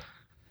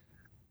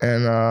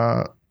 and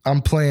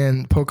I'm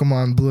playing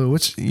Pokemon Blue,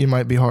 which you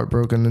might be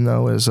heartbroken to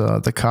know is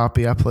the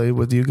copy I played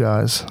with you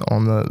guys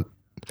on the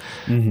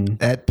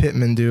at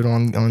Pittman, dude,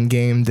 on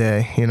game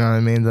day. You know what I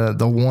mean?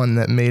 The one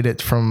that made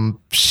it from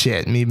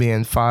me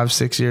being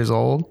 5-6 years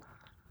old.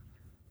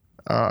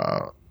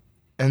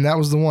 And that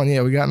was the one.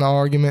 Yeah, we got in an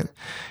argument,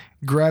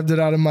 grabbed it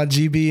out of my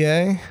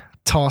GBA,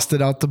 tossed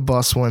it out the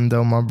bus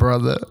window, my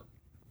brother.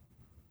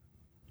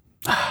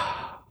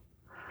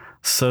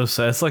 So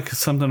sad. It's like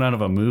something out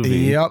of a movie.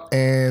 Yep.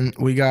 And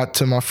we got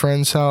to my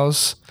friend's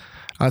house.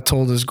 I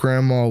told his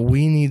grandma,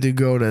 we need to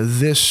go to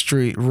this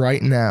street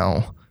right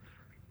now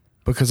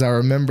because I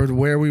remembered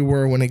where we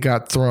were when it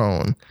got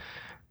thrown.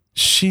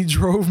 She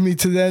drove me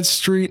to that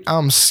street.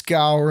 I'm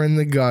scouring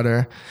the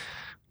gutter.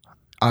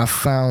 I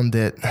found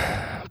it.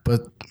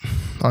 But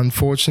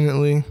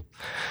unfortunately,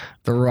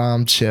 the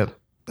ROM chip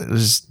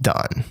is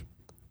done.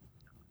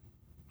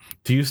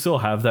 Do you still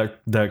have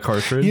that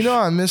cartridge? You know,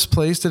 I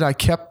misplaced it. I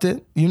kept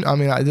it.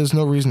 There's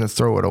no reason to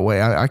throw it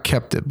away. I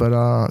kept it, but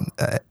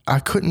I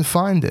couldn't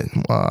find it.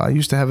 I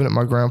used to have it at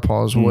my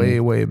grandpa's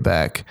way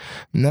back.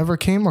 Never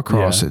came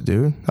across it,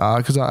 dude.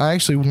 Because I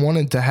actually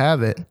wanted to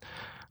have it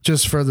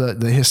just for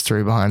the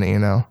history behind it, you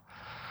know.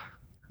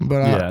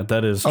 But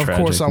that is of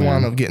tragic, course, I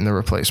wound up getting the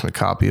replacement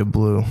copy of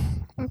Blue,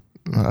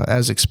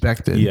 as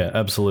expected. Yeah,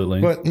 absolutely.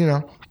 But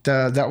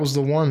that was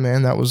the one,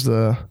 man. That was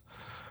the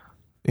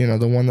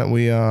one that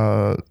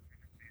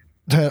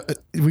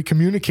we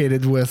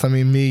communicated with. I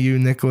mean, me, you,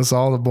 Nicholas,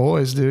 all the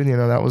boys, dude.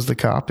 That was the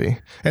copy,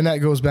 and that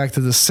goes back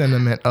to the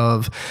sentiment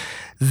of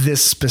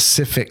this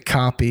specific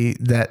copy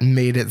that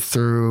made it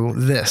through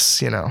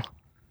this.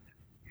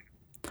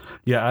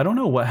 Yeah, I don't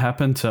know what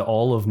happened to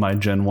all of my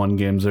Gen 1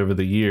 games over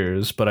the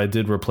years, but I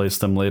did replace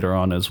them later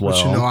on as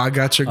well. But I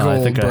got your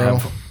gold, bro.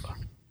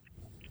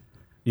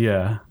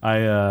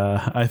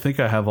 I think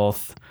I have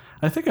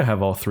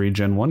all 3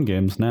 Gen 1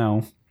 games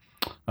now.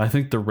 I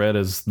think the red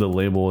is the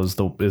label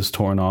is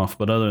torn off,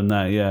 but other than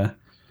that, yeah.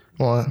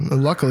 Well,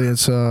 luckily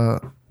it's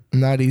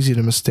not easy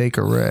to mistake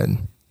a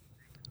red.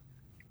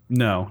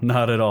 No,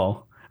 not at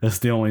all. It's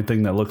the only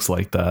thing that looks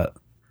like that.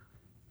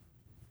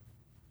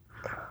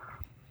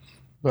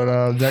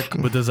 But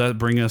does that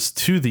bring us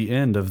to the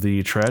end of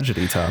the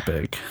tragedy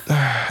topic?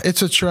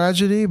 It's a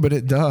tragedy, but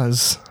it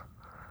does.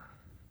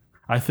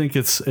 I think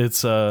it's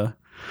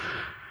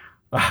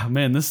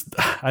man,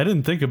 I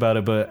didn't think about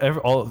it, but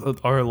all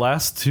our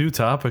last 2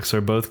 topics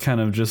are both kind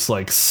of just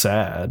like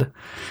sad,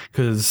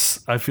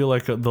 because I feel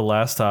like the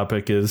last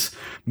topic is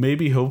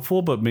maybe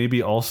hopeful, but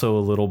maybe also a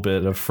little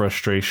bit of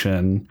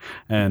frustration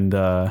and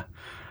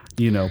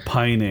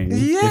pining.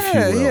 Yeah, if you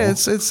will. Yeah.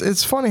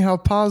 It's funny how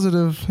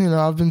positive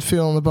I've been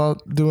feeling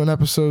about doing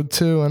episode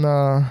 2, and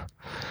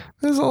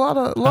there's a lot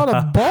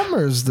of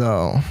bummers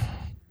though.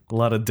 A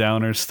lot of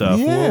downer stuff.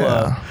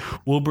 Yeah.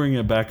 We'll bring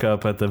it back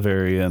up at the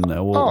very end.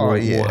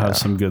 We'll have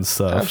some good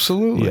stuff.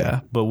 Absolutely.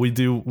 Yeah, but we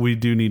do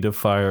need to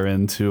fire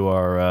into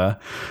our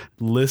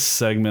list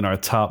segment, our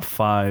top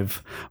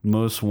 5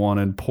 most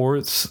wanted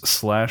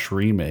ports /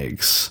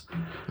 remakes.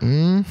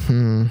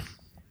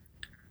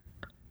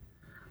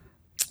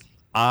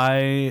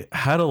 I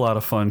had a lot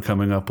of fun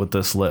coming up with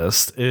this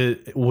list.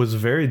 It was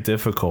very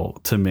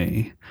difficult to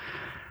me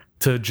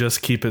to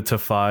just keep it to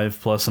 5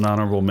 plus an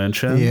honorable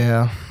mention.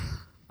 Yeah.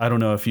 I don't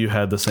know if you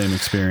had the same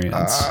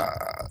experience.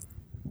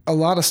 A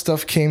lot of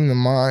stuff came to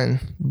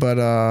mind, but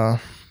I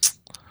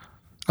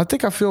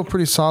think I feel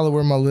pretty solid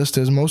where my list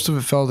is. Most of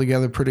it fell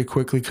together pretty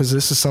quickly because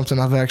this is something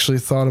I've actually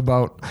thought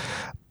about.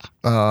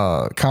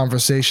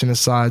 Conversation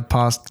aside,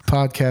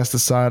 podcast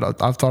aside,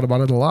 I've thought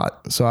about it a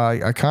lot. So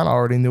I kind of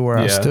already knew where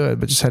I stood,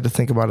 but just had to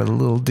think about it a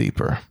little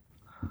deeper.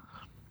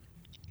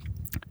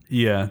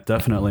 Yeah,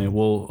 definitely.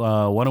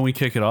 Well, why don't we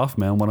kick it off,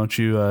 man? Why don't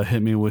you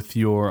hit me with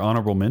your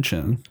honorable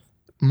mention?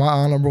 My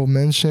honorable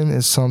mention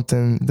is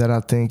something that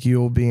I think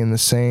you'll be in the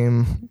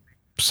same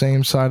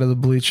side of the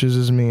bleachers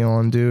as me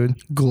on, dude.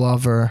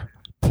 Glover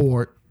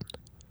port.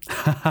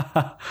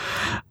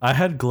 I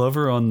had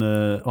Glover on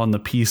the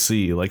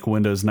PC, like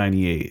Windows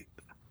 98.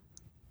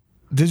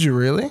 Did you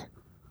really?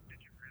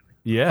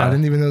 Yeah. I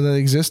didn't even know that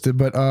existed.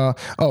 But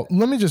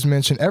let me just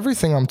mention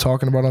everything I'm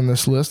talking about on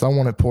this list. I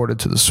want it ported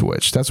to the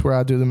Switch. That's where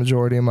I do the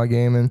majority of my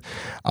gaming.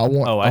 I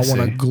want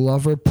a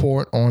Glover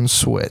port on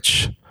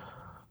Switch.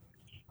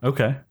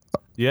 Okay.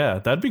 Yeah,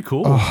 that'd be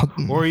cool.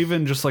 Or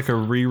even just like a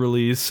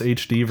re-release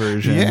HD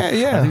version.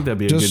 Yeah. I think that'd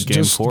be a good game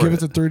just for it. Give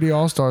it the 3D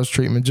All-Stars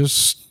treatment.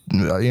 Just,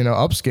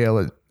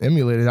 upscale it,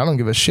 emulate it. I don't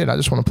give a shit. I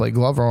just want to play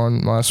Glover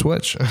on my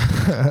Switch.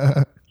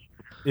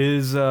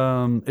 Is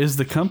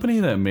the company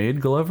that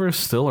made Glover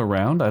still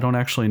around? I don't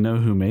actually know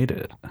who made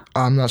it.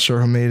 I'm not sure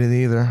who made it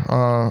either.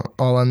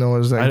 All I know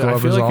is that Glover's awesome.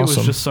 I feel like it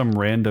was just some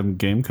random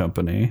game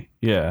company.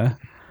 Yeah.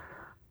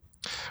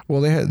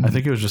 Well, I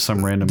think it was just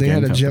some random. They game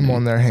had a company. gem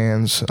on their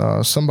hands.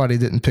 Somebody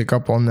didn't pick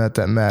up on that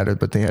mattered,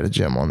 but they had a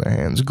gem on their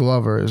hands.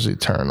 Glover is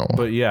eternal.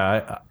 But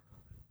yeah,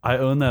 I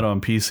owned that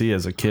on PC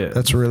as a kid.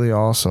 That's really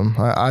awesome.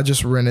 I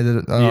just rented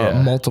it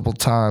multiple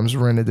times.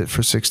 Rented it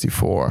for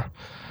 64.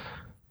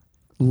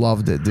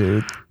 Loved it,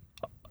 dude.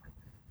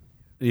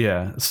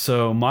 Yeah.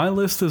 So my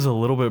list is a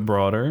little bit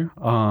broader.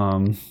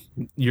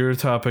 Your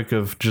topic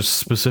of just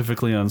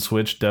specifically on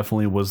Switch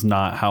definitely was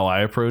not how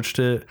I approached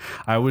it.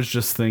 I was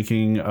just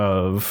thinking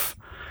of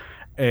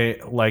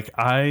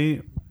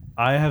I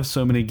have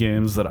so many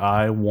games that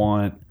I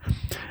want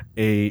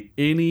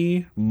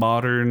any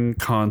modern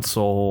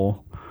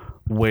console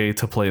way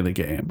to play the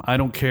game. I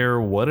don't care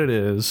what it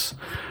is.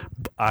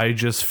 I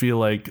just feel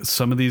like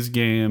some of these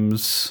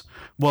games,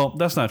 well,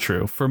 that's not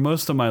true. For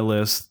most of my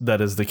list, that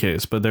is the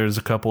case, but there's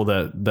a couple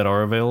that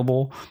are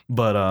available.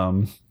 But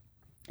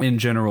in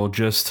general,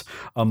 just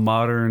a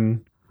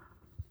modern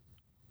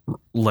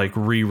like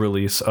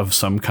re-release of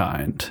some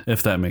kind,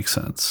 if that makes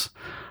sense.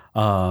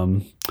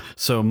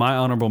 So my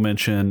honorable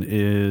mention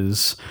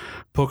is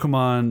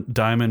Pokemon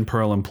Diamond,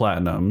 Pearl, and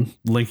Platinum,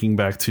 linking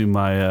back to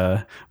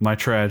my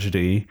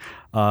tragedy.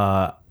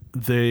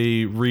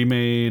 They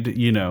remade,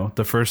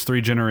 the first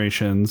 3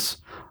 generations.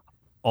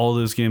 All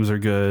those games are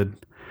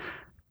good.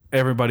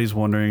 Everybody's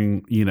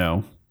wondering,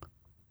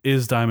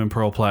 is Diamond,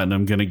 Pearl,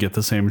 Platinum going to get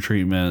the same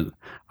treatment?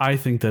 I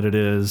think that it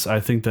is. I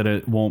think that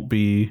it won't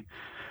be,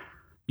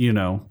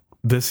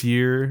 this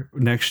year,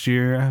 next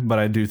year, but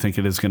I do think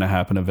it is going to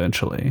happen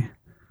eventually.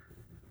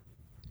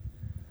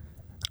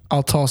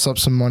 I'll toss up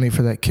some money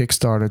for that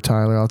Kickstarter,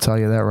 Tyler. I'll tell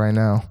you that right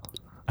now.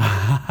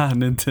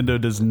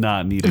 Nintendo does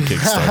not need a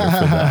Kickstarter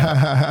for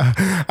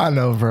that. I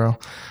know, bro.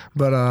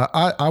 But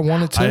I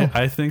wanted to.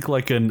 I think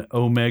like an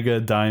Omega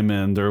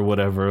Diamond or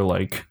whatever,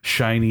 like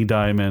Shiny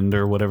Diamond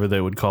or whatever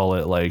they would call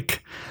it,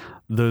 like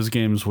those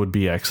games would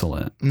be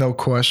excellent. No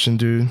question,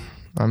 dude.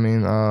 I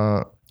mean,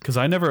 because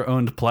I never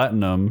owned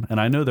Platinum,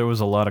 and I know there was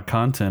a lot of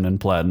content in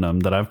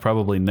Platinum that I've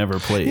probably never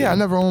played. Yeah, I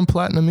never owned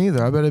Platinum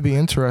either. I bet it'd be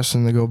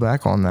interesting to go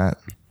back on that.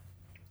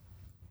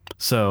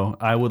 So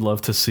I would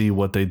love to see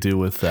what they do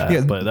with that.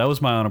 Yeah, but that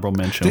was my honorable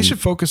mention. They should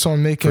focus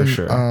on making. For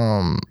sure.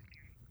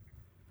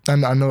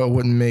 And I know it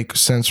wouldn't make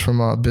sense from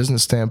a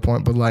business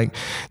standpoint, but like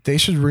they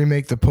should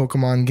remake the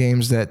Pokemon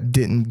games that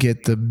didn't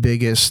get the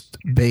biggest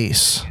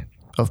base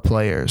of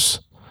players,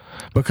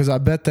 because I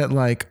bet that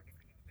like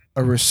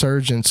a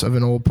resurgence of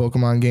an old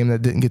Pokemon game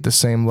that didn't get the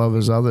same love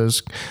as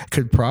others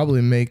could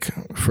probably make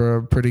for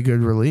a pretty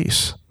good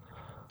release.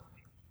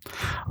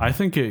 I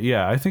think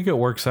it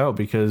works out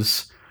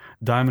because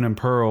Diamond and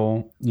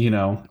Pearl,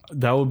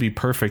 that would be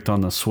perfect on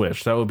the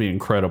Switch. That would be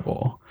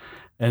incredible.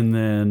 And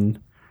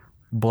then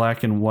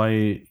Black and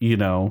White,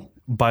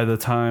 by the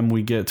time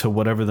we get to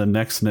whatever the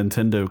next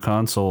Nintendo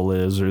console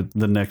is or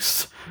the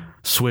next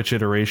Switch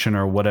iteration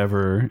or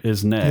whatever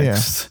is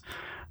next,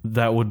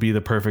 that would be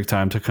the perfect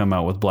time to come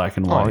out with Black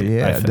and White. Oh,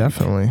 yeah,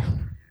 definitely.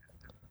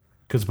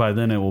 Because by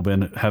then it will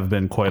have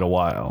been quite a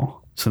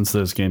while since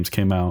those games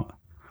came out.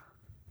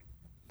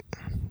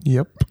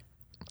 Yep.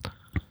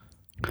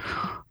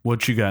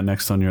 What you got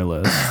next on your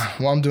list?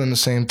 Well, I'm doing the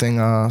same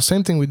thing.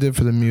 Same thing we did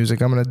for the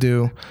music. I'm going to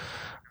do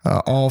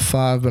all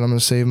 5, but I'm going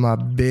to save my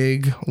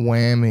big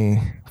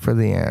whammy for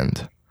the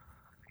end.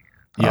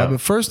 Yeah.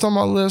 But first on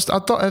my list, I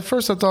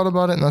thought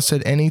about it and I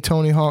said any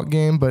Tony Hawk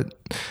game, but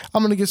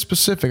I'm going to get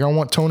specific. I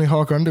want Tony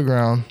Hawk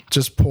Underground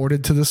just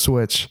ported to the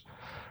Switch.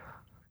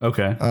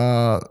 Okay.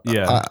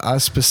 I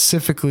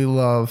specifically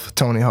love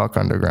Tony Hawk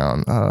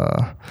Underground.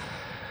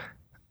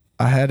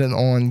 I had it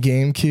on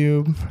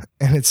GameCube,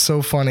 and it's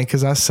so funny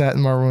because I sat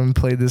in my room and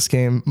played this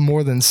game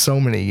more than so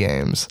many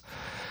games.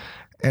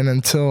 And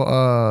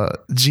until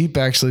Jeep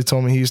actually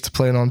told me he used to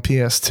play it on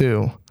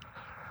PS2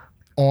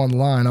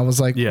 online, I was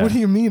like, What do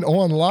you mean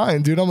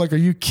online, dude? I'm like, are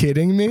you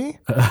kidding me?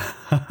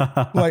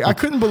 Like, I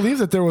couldn't believe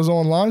that there was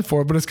online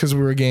for it, but it's because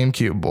we were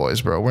GameCube boys,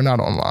 bro. We're not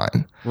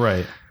online.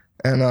 Right.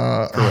 And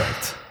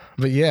correct.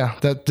 But yeah,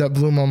 that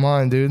blew my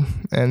mind, dude.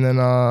 And then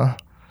but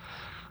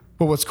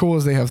what's cool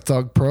is they have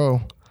Thug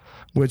Pro,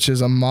 which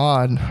is a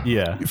mod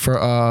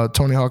for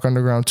Tony Hawk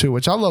Underground 2,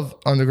 which I love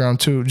Underground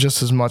 2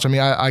 just as much. I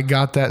mean, I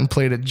got that and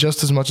played it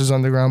just as much as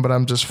Underground, but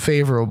I'm just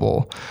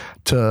favorable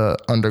to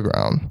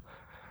Underground.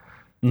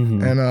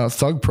 Mm-hmm. And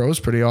Thug Pro is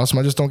pretty awesome.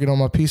 I just don't get on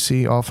my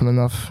PC often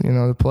enough,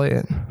 to play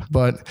it.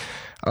 But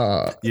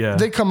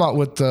they come out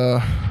with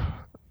the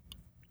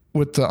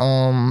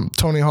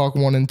Tony Hawk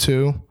 1 and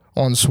 2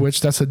 on Switch.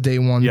 That's a day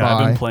one buy. Yeah,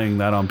 I've been playing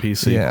that on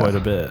PC quite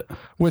a bit.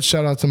 Which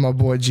shout out to my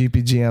boy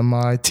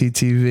GPGMI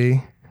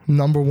TTV.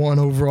 #1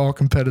 overall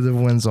competitive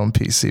wins on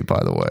PC,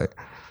 by the way.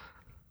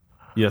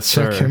 Yes,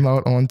 sir. Check him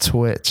out on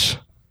Twitch.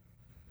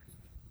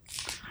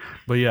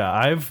 But yeah,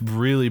 I've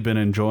really been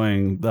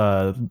enjoying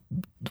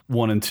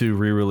 1 and 2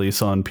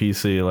 re-release on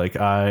PC. Like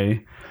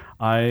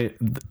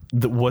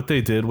what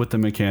they did with the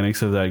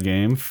mechanics of that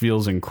game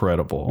feels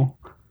incredible.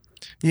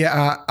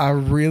 Yeah, I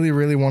really,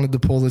 really wanted to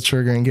pull the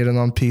trigger and get it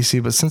on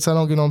PC, but since I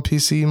don't get on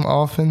PC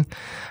often,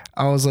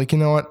 I was like, you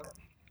know what?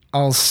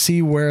 I'll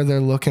see where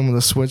they're looking with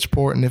a Switch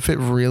port, and if it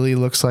really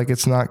looks like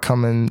it's not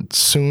coming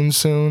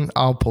soon,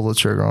 I'll pull the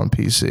trigger on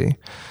PC.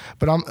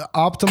 But I'm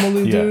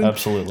optimally, dude. Yeah,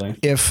 absolutely.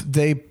 If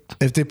they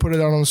put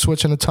it out on the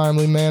Switch in a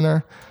timely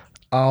manner,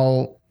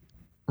 I'll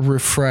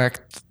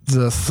refract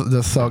the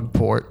Thug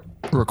port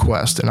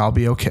request, and I'll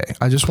be okay.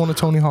 I just want a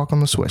Tony Hawk on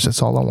the Switch.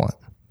 That's all I want.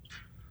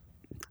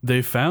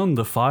 They found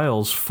the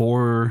files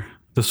for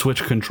the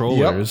Switch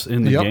controllers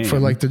in the game. For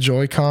like the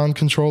Joy-Con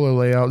controller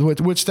layout,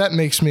 which that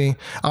makes me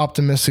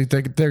optimistic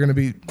that they're going to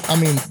be, I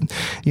mean,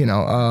 you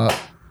know,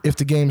 if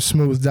the game's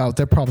smoothed out,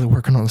 they're probably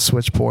working on the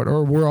Switch port,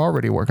 or we're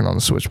already working on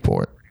the Switch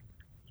port.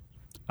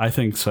 I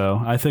think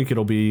so. I think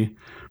it'll be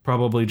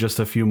probably just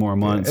a few more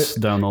months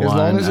down the line. As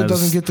long as it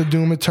doesn't get the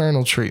Doom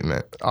Eternal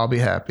treatment, I'll be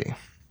happy.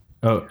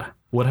 Oh,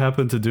 what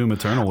happened to Doom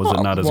Eternal? Was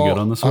it not as good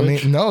on the Switch? I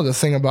mean, no, the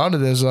thing about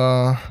it is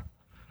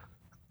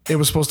it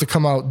was supposed to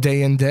come out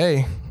day and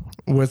day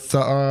with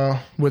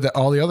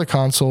all the other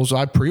consoles.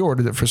 I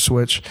pre-ordered it for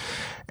Switch,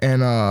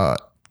 and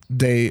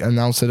they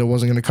announced that it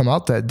wasn't going to come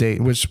out that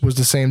date, which was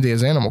the same day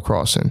as Animal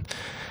Crossing.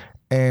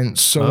 And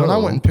so when I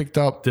went and picked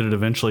up... Did it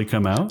eventually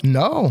come out?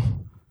 No.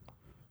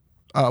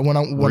 When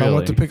I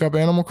went to pick up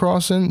Animal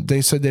Crossing,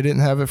 they said they didn't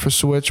have it for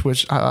Switch,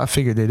 which I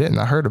figured they didn't.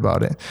 I heard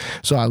about it.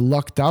 So I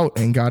lucked out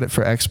and got it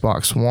for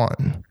Xbox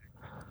One.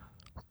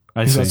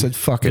 I see. I said,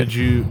 fuck it.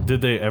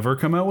 Did they ever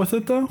come out with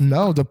it, though?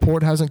 No, the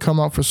port hasn't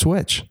come out for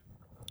Switch.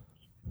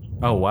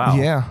 Oh, wow.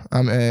 Yeah.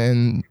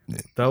 And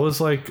that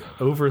was like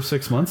over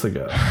 6 months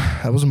ago.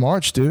 That was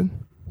March, dude.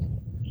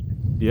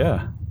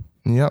 Yeah.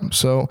 Yep.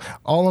 So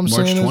all I'm March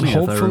saying 20th, is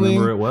hopefully... I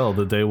remember it well.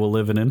 The day will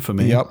live in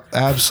infamy. Yep,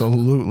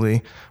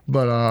 absolutely.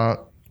 But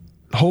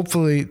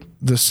hopefully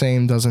the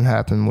same doesn't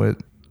happen with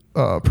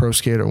Pro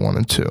Skater 1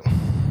 and 2.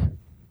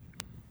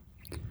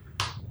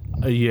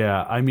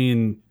 Yeah, I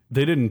mean,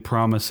 they didn't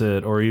promise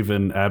it or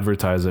even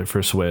advertise it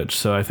for Switch,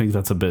 so I think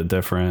that's a bit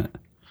different.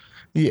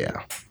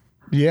 Yeah.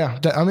 Yeah.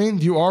 I mean,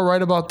 you are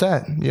right about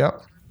that.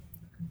 Yep.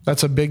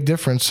 That's a big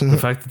difference. The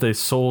fact that they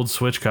sold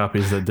Switch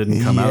copies that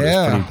didn't come out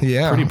is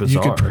pretty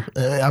bizarre.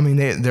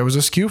 There was a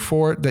SKU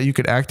for it that you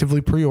could actively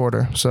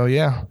pre-order. So,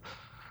 yeah.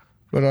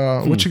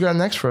 But what you got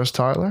next for us,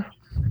 Tyler?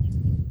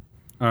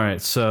 All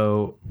right.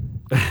 So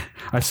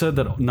I said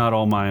that not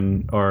all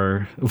mine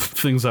are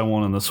things I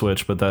want on the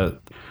Switch, but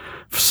that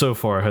so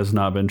far has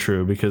not been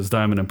true because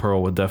Diamond and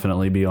Pearl would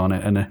definitely be on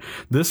it. And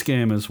this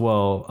game as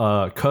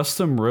well,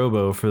 Custom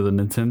Robo for the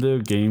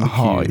Nintendo GameCube.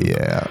 Oh,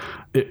 yeah.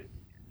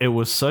 It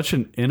was such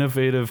an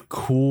innovative,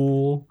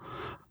 cool,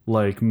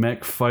 like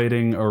mech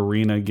fighting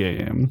arena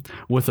game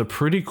with a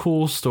pretty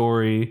cool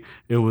story.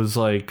 It was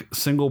like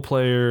single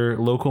player,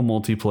 local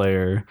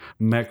multiplayer,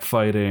 mech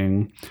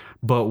fighting,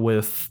 but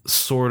with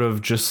sort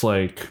of just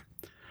like,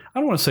 I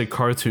don't want to say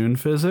cartoon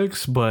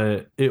physics,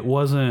 but it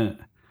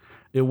wasn't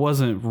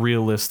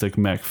realistic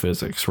mech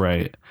physics,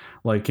 right?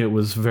 Like it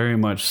was very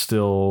much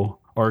still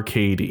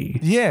arcadey.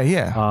 Yeah,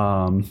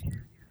 yeah.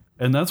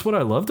 And that's what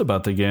I loved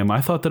about the game.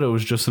 I thought that it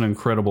was just an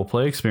incredible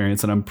play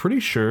experience, and I'm pretty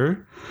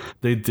sure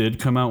they did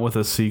come out with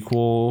a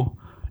sequel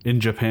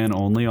in Japan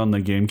only on the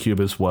GameCube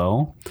as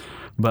well.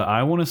 But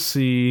I want to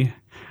see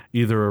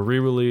either a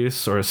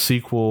re-release or a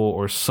sequel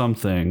or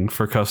something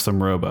for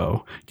Custom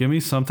Robo. Give me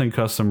something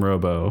Custom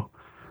Robo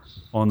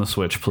on the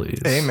Switch,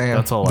 please. Hey, man.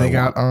 That's all I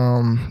want.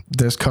 Got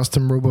there's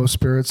Custom Robo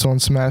Spirits on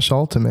Smash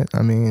Ultimate.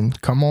 I mean,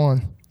 come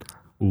on.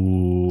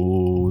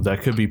 Ooh,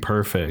 that could be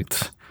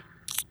perfect.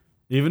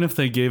 Even if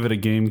they gave it a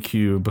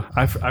GameCube,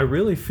 I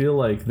really feel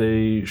like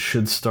they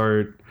should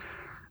start.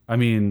 I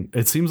mean,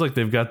 it seems like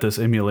they've got this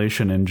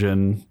emulation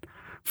engine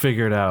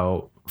figured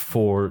out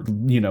for,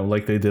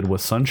 like they did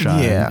with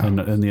Sunshine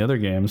and the other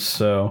games.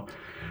 So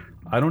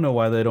I don't know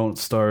why they don't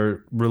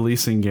start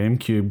releasing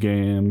GameCube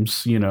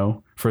games,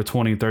 for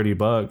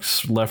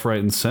 $20-$30 left, right,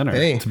 and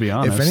center, to be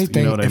honest.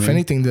 If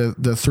anything, the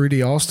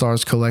 3D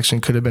All-Stars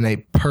collection could have been a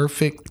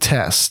perfect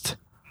test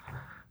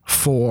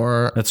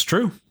for... That's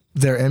true.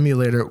 Their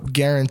emulator,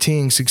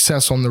 guaranteeing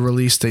success on the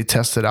release they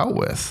tested out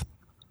with.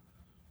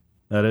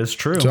 That is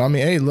true. So I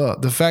mean, hey,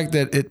 look, the fact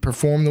that it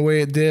performed the way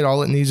it did,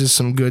 all it needs is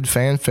some good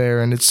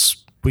fanfare, and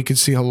we could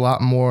see a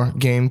lot more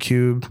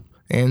GameCube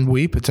and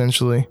Wii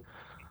potentially.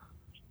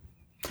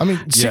 I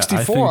mean,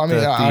 64.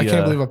 I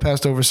can't believe I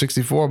passed over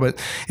 64, but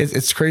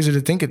it's crazy to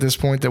think at this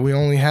point that we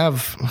only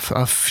have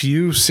a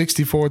few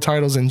 64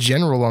 titles in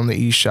general on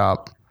the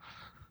eShop.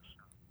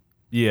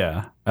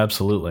 Yeah,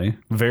 absolutely.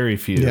 Very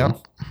few. Yeah.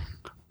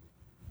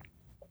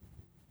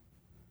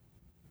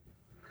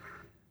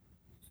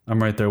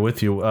 I'm right there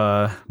with you.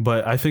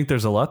 But I think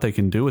there's a lot they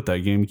can do with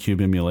that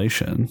GameCube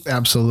emulation.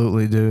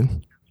 Absolutely,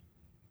 dude.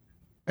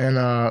 And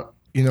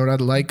you know what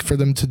I'd like for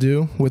them to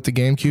do with the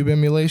GameCube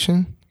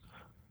emulation?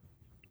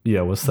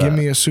 Yeah, what's that? Give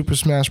me a Super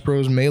Smash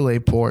Bros. Melee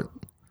port.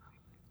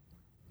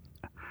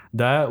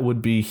 That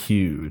would be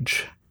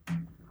huge.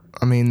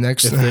 I mean,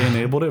 if they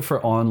enabled it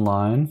for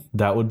online,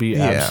 that would be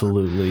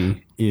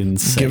absolutely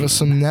insane. Give us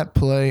some net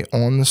play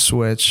on the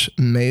Switch,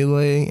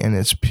 Melee in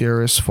its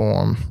purest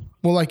form.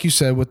 Well, like you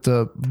said, with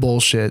the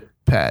bullshit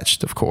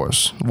patched, of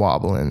course,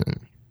 wobbling.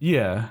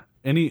 Yeah.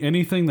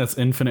 anything that's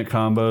infinite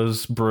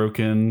combos,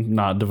 broken,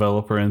 not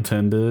developer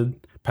intended,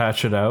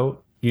 patch it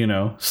out,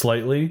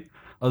 slightly.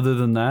 Other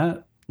than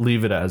that,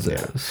 leave it as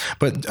is.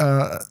 But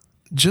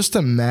just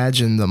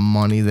imagine the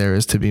money there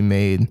is to be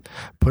made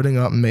putting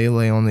up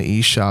Melee on the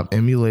eShop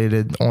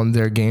emulated on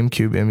their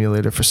GameCube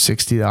emulator for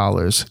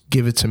 $60.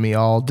 Give it to me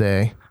all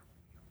day.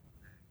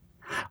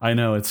 I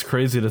know, it's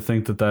crazy to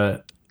think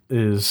that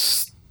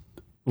is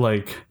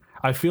like,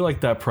 I feel like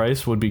that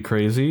price would be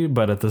crazy,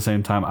 but at the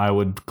same time, I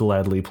would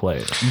gladly pay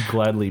it.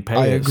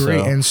 I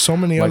agree, and so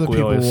many other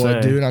people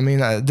would, dude. I mean,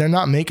 they're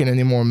not making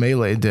any more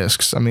Melee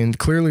discs. I mean,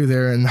 clearly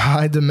they're in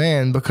high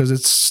demand because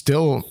it's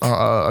still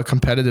a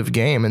competitive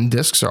game, and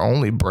discs are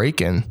only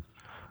breaking.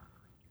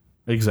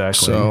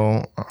 Exactly.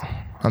 So,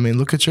 I mean,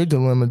 look at your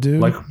dilemma,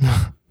 dude.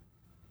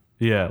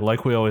 Yeah,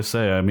 like we always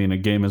say, I mean, a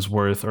game is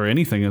worth, or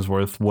anything is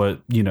worth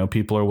what,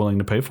 people are willing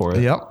to pay for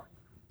it. Yep.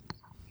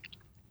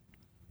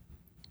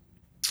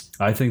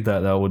 I think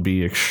that would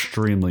be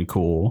extremely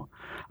cool.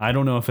 I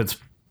don't know if it's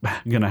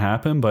going to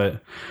happen,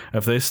 but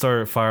if they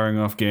start firing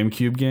off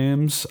GameCube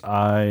games,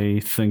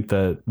 I think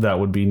that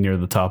would be near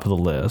the top of the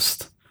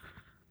list.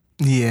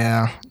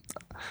 Yeah.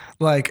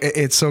 Like,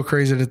 it's so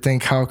crazy to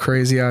think how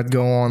crazy I'd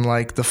go on,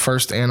 like, the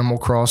first Animal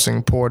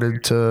Crossing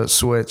ported to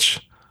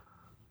Switch.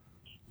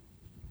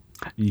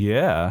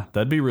 Yeah,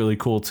 that'd be really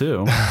cool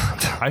too.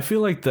 I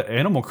feel like the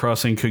Animal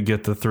Crossing could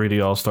get the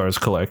 3D All-Stars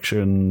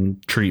collection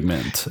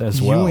treatment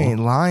as well. You ain't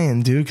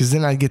lying, dude, because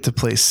then I'd get to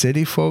play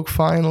City Folk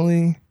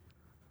finally.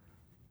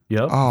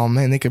 Yep. Oh,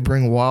 man, they could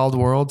bring Wild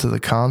World to the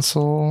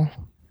console.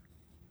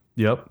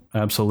 Yep,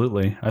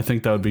 absolutely. I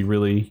think that would be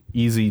really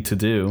easy to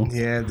do.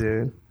 Yeah,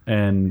 dude.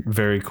 And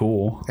very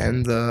cool.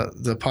 And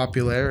the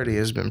popularity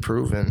has been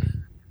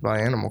proven by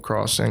Animal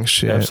Crossing.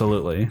 Shit.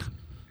 Absolutely.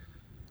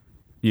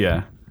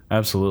 Yeah.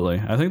 Absolutely.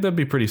 I think that'd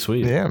be pretty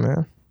sweet. Yeah,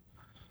 man.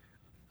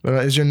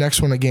 But is your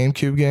next one a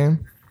GameCube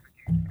game?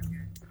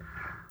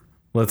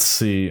 Let's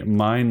see.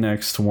 My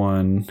next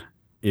one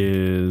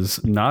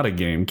is not a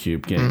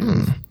GameCube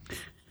game.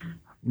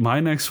 My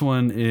next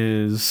one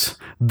is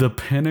the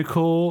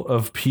pinnacle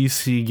of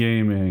PC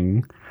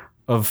gaming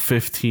of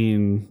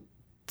 15,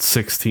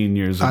 16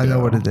 years ago. I know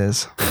what it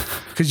is.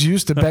 Because you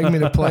used to beg me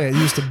to play it. You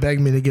used to beg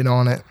me to get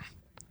on it.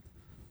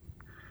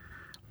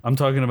 I'm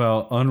talking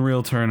about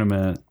Unreal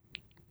Tournament.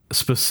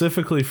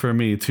 Specifically for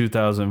me,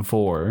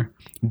 2004,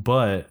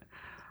 but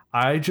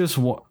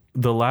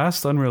the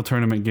last Unreal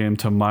Tournament game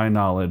to my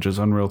knowledge is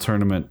Unreal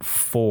Tournament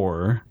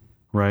 4,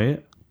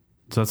 right?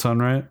 Does that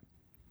sound right?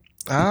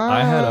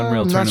 I had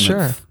Unreal Tournament. Not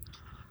sure.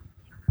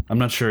 I'm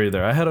not sure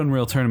either. I had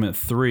Unreal Tournament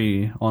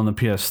 3 on the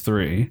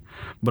PS3,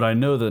 but I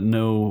know that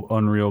no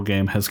Unreal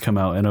game has come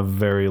out in a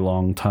very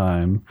long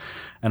time.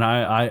 And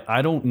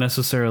I don't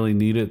necessarily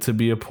need it to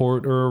be a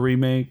port or a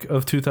remake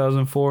of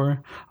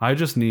 2004. I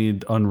just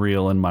need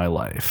Unreal in my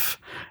life.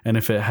 And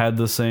if it had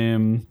the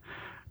same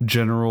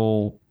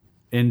general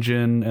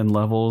engine and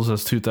levels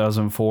as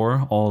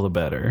 2004, all the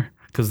better.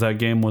 Because that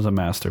game was a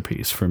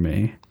masterpiece for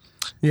me.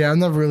 Yeah, I've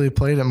never really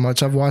played it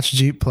much. I've watched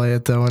Jeep play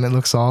it, though, and it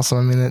looks awesome.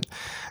 I mean,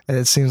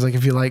 it seems like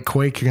if you like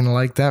Quake, you're going to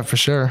like that for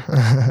sure.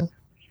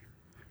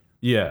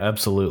 Yeah,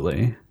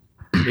 absolutely.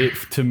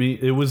 To me,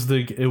 it was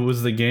the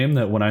game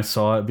that when I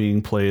saw it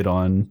being played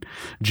on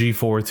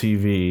G4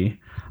 TV,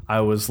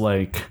 I was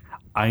like,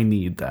 I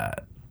need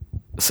that.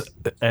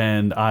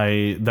 And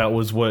that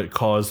was what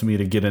caused me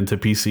to get into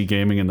PC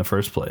gaming in the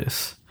first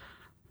place.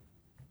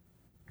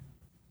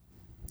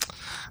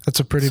 That's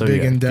a pretty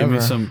big endeavor.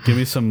 Give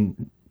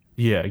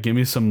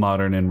me some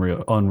modern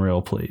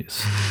Unreal,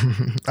 please.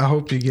 I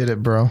hope you get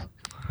it, bro.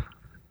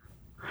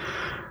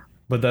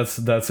 But that's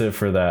it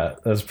for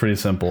that. That's pretty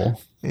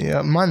simple.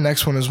 Yeah, my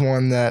next one is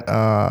one that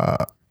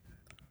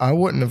I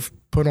wouldn't have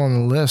put on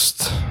the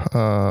list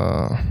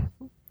a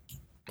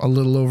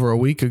little over a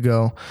week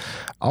ago.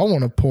 I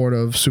want a port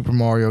of Super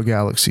Mario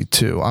Galaxy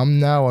 2. I'm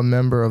now a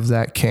member of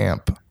that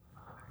camp.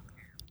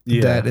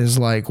 Yeah. That is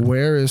like,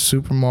 where is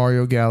Super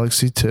Mario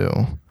Galaxy 2?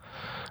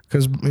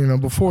 Because,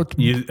 before...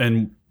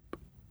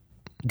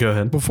 Go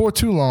ahead. Before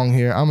too long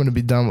here, I'm going to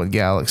be done with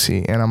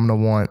Galaxy, and I'm going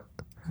to want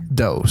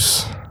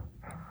DOS.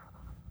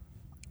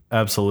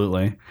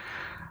 Absolutely.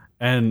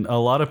 And a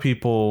lot of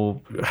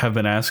people have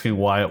been asking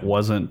why it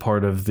wasn't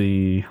part of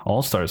the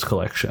All-Stars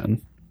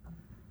collection.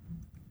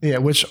 Yeah,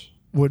 which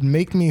would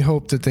make me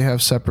hope that they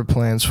have separate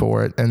plans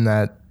for it and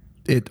that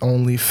it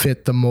only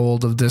fit the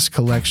mold of this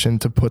collection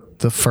to put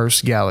the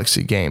first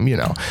Galaxy game,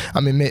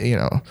 I mean,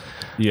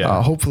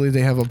 yeah. Hopefully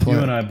they have a plan.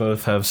 You and I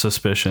both have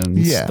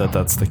suspicions that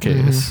that's the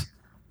case. Mm-hmm.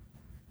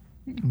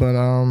 But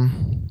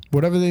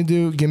whatever they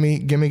do, give me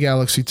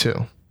Galaxy 2.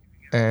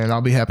 And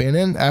I'll be happy. And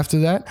then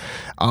after that,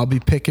 I'll be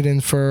picketing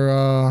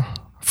for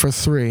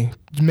 3.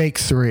 Make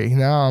 3.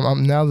 Now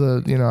I'm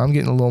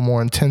getting a little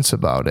more intense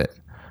about it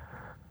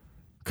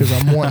because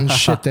I'm wanting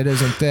shit that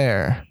isn't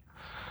there.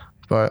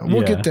 But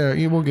we'll get there.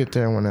 We'll get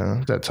there when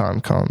that time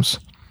comes.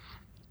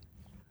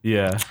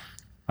 Yeah,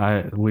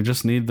 we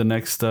just need the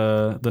next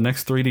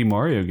 3D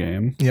Mario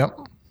game. Yep.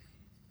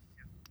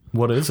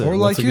 What is it? Or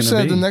What's like it you gonna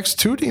said, be? the next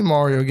 2D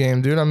Mario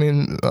game, dude. I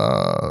mean,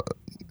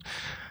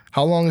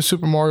 how long is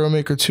Super Mario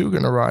Maker 2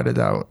 going to ride it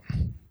out?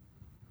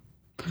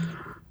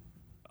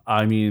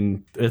 I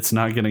mean, it's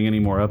not getting any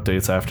more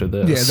updates after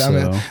this. Yeah, I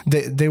mean,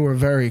 they were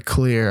very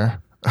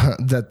clear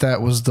that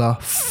was the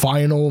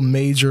final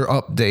major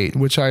update,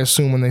 which I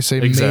assume when they say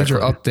major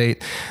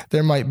update,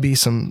 there might be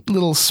some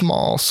little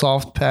small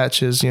soft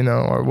patches,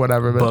 or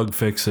whatever. But bug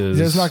fixes.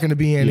 There's not going to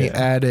be any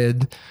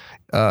added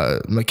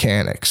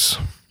mechanics.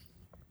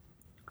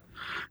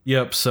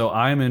 Yep. So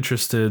I'm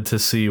interested to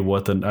see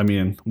what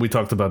we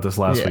talked about this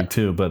last week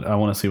too, but I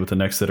want to see what the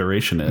next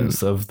iteration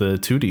is of the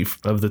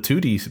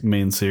 2D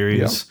main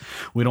series. Yep.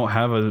 We don't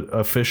have an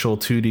official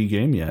 2D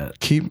game yet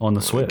on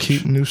the Switch.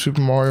 Keep New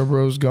Super Mario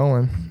Bros.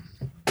 Going.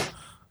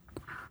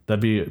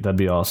 That'd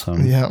be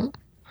awesome. Yeah.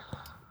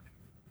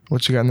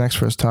 What you got next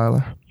for us,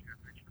 Tyler?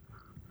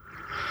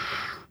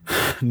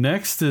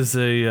 Next is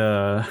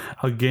a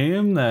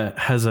game that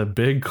has a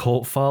big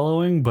cult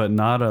following, but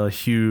not a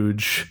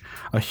huge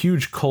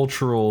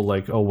cultural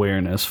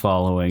awareness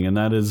following, and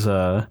that is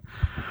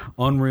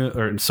Unreal.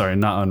 Or sorry,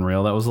 not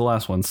Unreal. That was the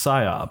last one.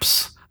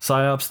 PsyOps,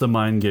 the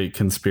Mindgate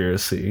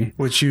Conspiracy,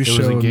 which you showed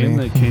me. It was a game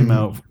that came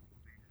out.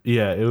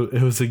 Yeah,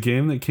 it was a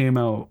game that came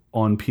out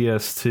on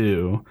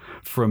PS2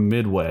 from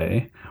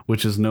Midway,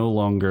 which is no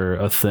longer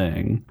a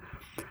thing,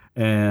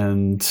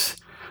 and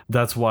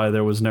that's why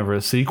there was never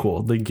a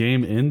sequel. The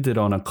game ended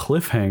on a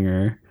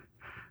cliffhanger,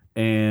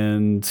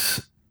 and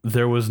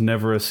there was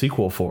never a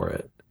sequel for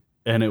it.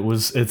 And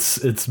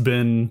it's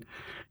been,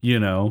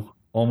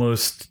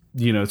 almost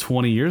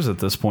 20 years at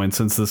this point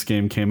since this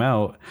game came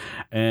out,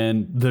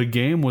 and the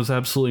game was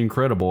absolutely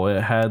incredible.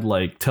 It had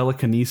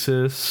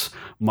telekinesis,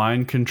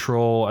 mind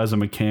control as a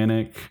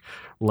mechanic,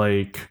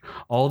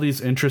 all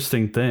these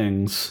interesting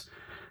things,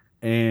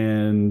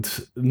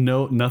 and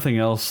nothing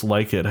else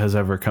like it has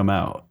ever come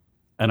out.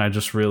 And I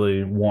just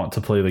really want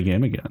to play the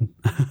game again.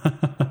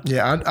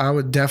 Yeah, I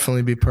would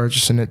definitely be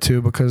purchasing it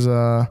too, because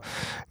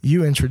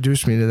you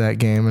introduced me to that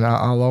game, and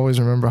I'll always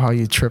remember how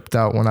you tripped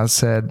out when I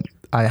said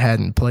I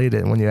hadn't played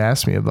it when you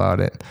asked me about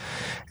it.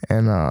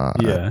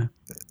 And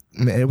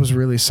it was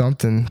really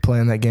something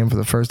playing that game for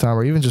the first time,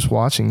 or even just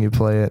watching you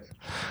play it,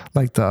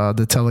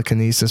 the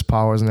telekinesis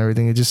powers and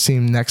everything. It just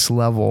seemed next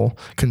level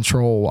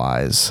control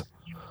wise.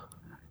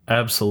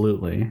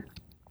 Absolutely.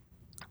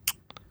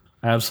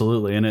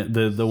 And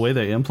the way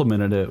they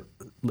implemented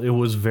it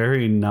was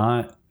very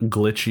not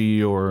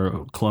glitchy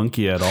or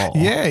clunky at all.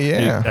 Yeah.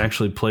 It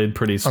actually played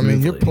pretty smoothly. I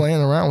mean, you're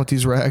playing around with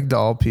these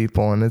ragdoll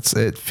people, and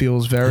it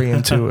feels very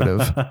intuitive.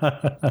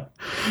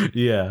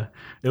 Yeah.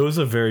 It was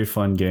a very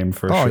fun game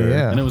for sure.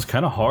 Yeah. And it was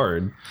kind of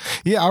hard.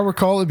 Yeah, I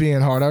recall it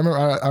being hard. I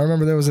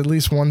remember there was at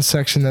least one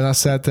section that I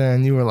sat there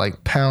and you were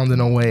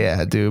pounding away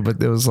at, dude,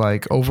 but it was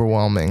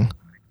overwhelming.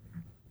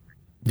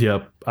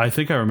 Yep. I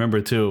think I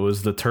remember too. It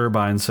was the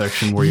turbine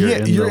section where you're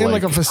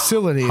in a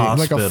facility,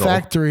 hospital. like a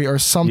factory or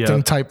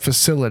something type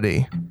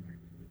facility.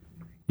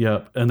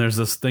 Yep. And there's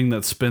this thing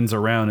that spins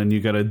around, and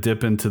you got to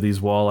dip into these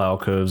wall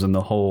alcoves, and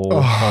the whole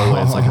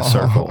hallway is like a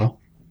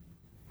circle.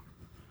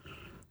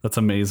 That's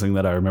amazing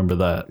that I remember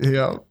that.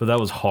 Yeah. But that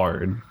was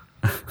hard.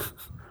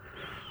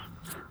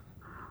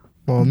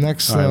 Well,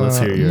 next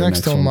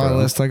on my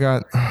list, I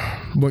got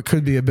what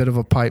could be a bit of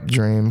a pipe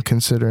dream,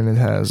 considering it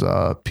has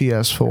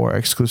PS4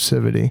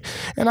 exclusivity,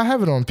 and I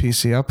have it on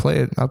PC. I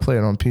play it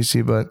on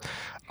PC, but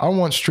I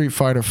want Street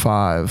Fighter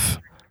V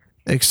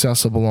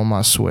accessible on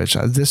my Switch.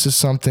 This is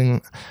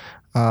something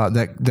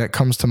that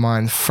comes to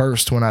mind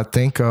first when I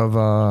think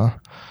of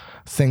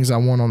things I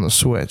want on the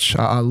Switch.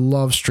 I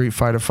love Street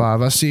Fighter V.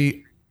 I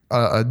see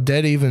a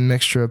dead even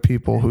mixture of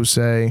people who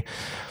say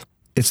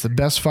it's the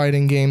best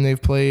fighting game they've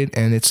played,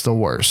 and it's the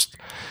worst,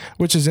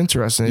 which is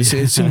interesting. It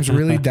seems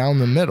really down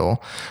the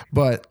middle,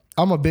 but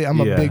I'm a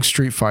big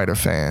Street Fighter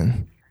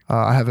fan.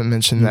 I haven't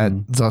mentioned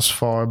that thus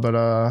far,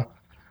 but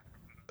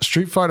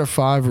Street Fighter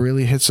V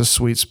really hits a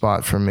sweet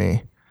spot for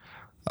me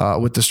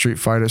with the Street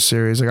Fighter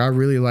series. I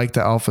really like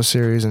the Alpha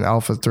series and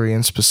Alpha 3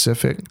 in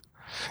specific,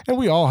 and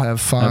we all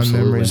have fond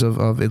memories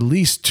of at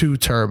least 2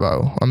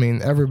 Turbo. I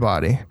mean,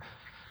 everybody.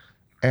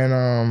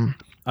 And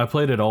I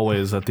played it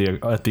always at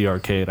the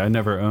arcade. I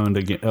never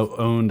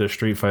owned a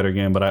Street Fighter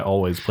game, but I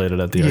always played it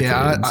at the arcades.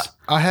 Yeah,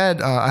 I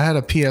had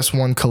a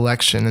PS1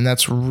 collection, and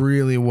that's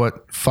really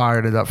what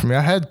fired it up for me.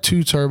 I had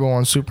 2 Turbo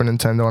on Super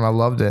Nintendo, and I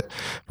loved it.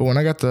 But when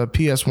I got the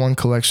PS1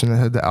 collection that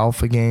had the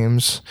Alpha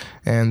games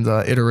and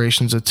the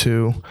iterations of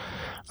 2,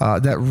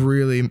 that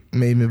really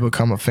made me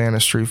become a fan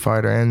of Street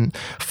Fighter. And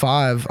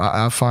 5,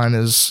 I find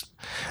is,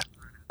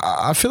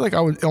 I feel like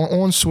I would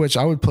on Switch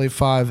I would play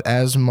 5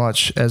 as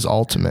much as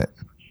Ultimate.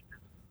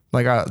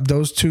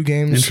 Those 2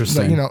 games,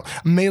 interesting.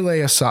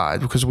 Melee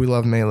aside, because we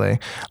love Melee,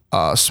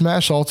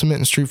 Smash Ultimate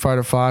and Street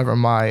Fighter V are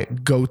my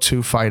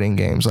go-to fighting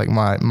games.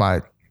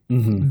 My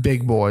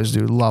big boys,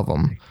 dude, love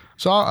them.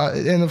 So,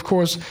 and of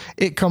course,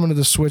 it coming to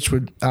the Switch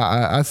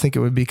I think it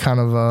would be kind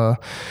of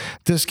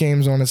this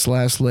game's on its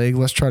last leg.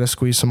 Let's try to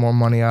squeeze some more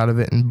money out of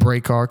it and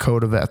break our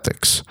code of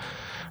ethics.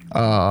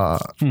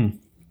 But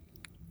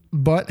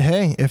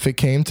hey, if it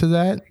came to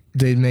that,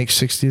 they'd make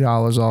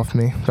 $60 off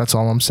me. That's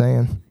all I'm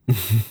saying.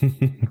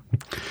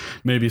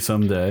 Maybe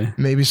someday.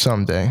 Maybe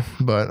someday.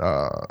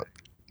 But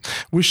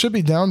we should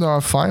be down to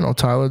our final.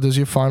 Tyler, does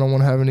your final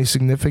one have any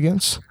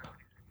significance?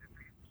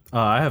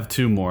 I have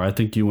 2 more. I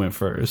think you went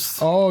first.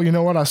 Oh, you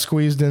know what? I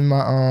squeezed in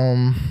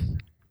my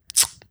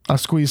I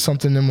squeezed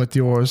something in with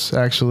yours,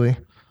 actually.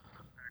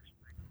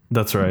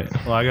 That's right.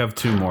 Well, I have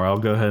 2 more. I'll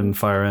go ahead and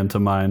fire into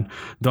mine.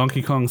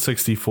 Donkey Kong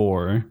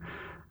 64.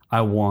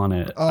 I want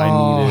it. I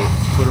need it.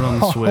 Put it on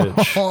the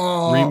Switch.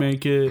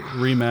 Remake it.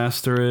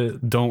 Remaster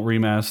it. Don't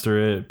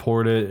remaster it.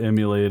 Port it.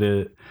 Emulate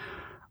it.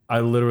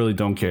 I literally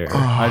don't care.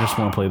 I just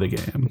want to play the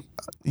game.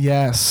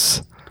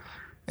 Yes.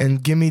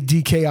 And give me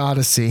DK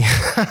Odyssey.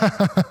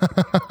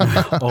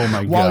 Oh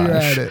my gosh. While you're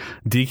at it.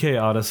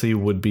 DK Odyssey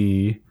would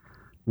be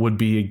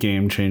a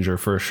game changer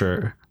for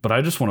sure. But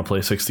I just want to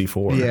play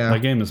 64. Yeah.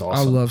 That game is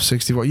awesome. I love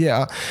 64.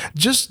 Yeah.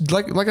 Just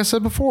like I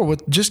said before,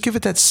 just give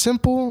it that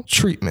simple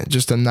treatment.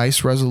 Just a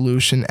nice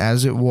resolution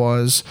as it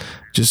was.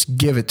 Just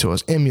give it to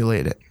us.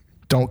 Emulate it.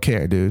 Don't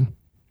care, dude.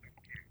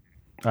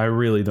 I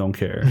really don't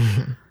care.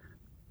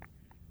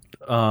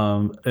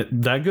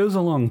 That goes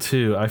along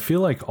too. I feel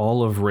like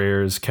all of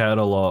Rare's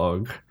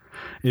catalog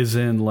is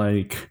in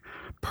like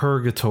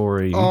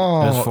purgatory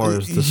as far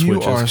as the Switch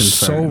is concerned. You are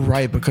so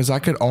right, because I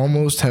could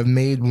almost have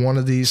made one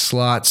of these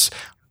slots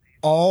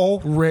all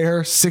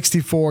Rare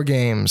 64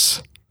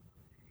 games.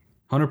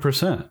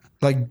 100%.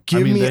 Like,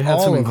 give me they had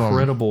all some of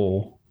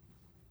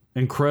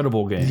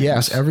incredible games.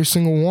 Yes, every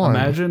single one.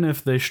 Imagine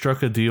if they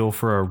struck a deal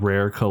for a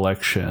Rare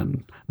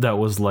collection that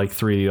was like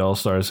 3D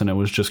All-Stars and it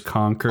was just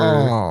Conquer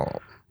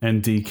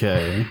and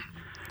DK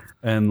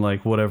and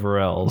like whatever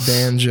else.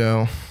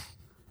 Banjo.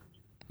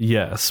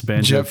 Yes,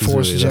 Banjo. Jet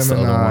Force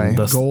Gemini.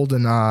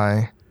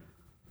 GoldenEye.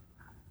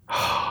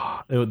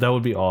 That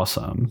would be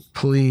awesome.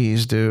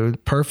 Please,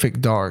 dude. Perfect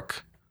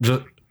Dark.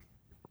 Just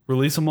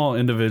release them all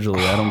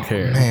individually. I don't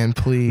care. Man,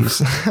 please.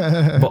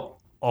 But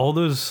all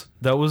those,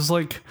 that was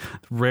like,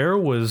 Rare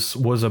was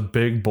a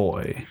big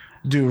boy.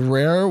 Dude,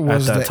 Rare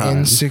was the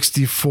time.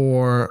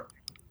 N64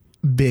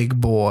 big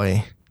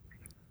boy.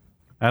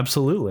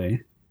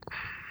 Absolutely.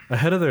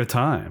 Ahead of their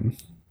time.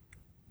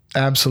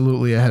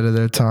 Absolutely ahead of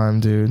their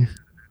time, dude.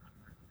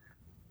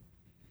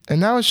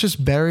 And now it's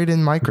just buried in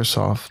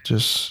Microsoft.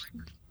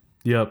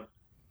 Yep.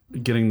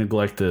 Getting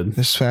neglected.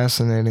 It's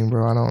fascinating,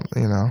 bro. I don't,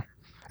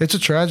 It's a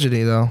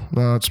tragedy, though.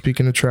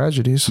 Speaking of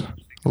tragedies,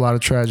 a lot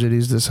of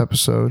tragedies this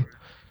episode.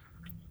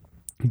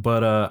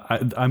 But,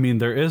 I mean,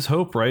 there is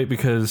hope, right?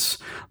 Because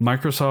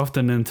Microsoft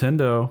and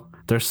Nintendo,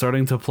 they're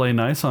starting to play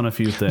nice on a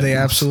few things. They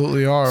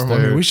absolutely are. I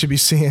mean, we should be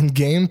seeing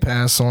Game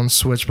Pass on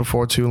Switch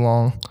before too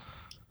long.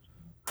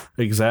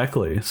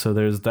 Exactly. So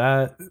there's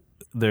that.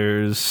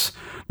 There's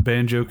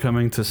Banjo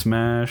coming to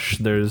Smash.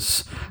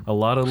 There's a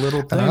lot of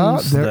little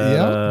things.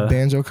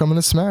 Banjo coming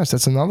to Smash.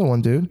 That's another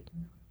one, dude.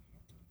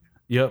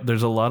 Yep.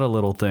 There's a lot of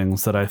little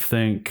things that I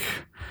think,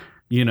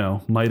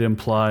 might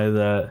imply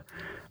that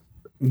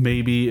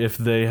maybe if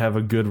they have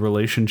a good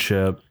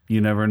relationship, you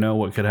never know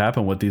what could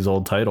happen with these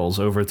old titles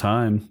over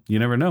time. You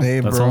never know. Hey,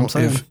 That's bro, all I'm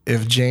saying.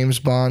 If James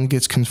Bond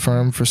gets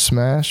confirmed for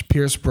Smash,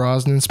 Pierce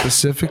Brosnan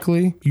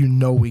specifically,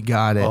 we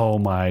got it. Oh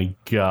my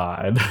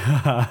God.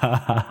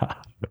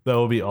 That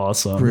would be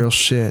awesome. Real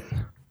shit.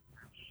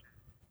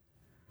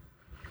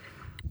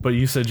 But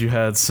you said you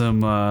had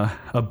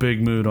a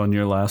big mood on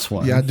your last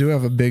one. Yeah, I do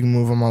have a big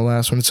move on my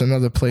last one. It's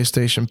another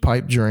PlayStation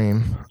pipe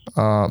dream.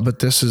 But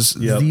this is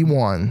the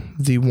one.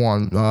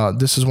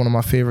 This is one of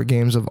my favorite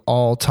games of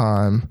all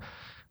time.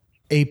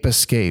 Ape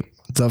Escape.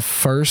 The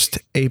first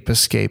Ape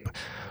Escape.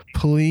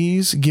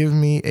 Please give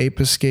me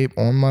Ape Escape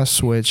on my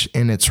Switch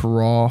in its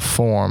raw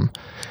form.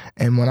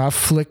 And when I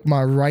flick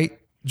my right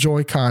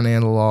Joy-Con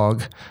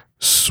analog,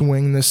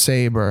 swing the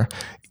saber,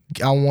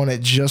 I want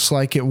it just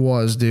like it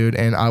was, dude,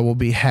 and I will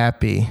be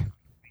happy.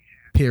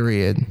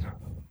 Period.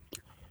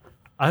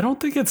 I don't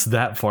think it's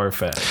that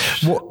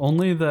far-fetched. Well,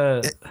 only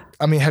that...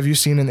 I mean, have you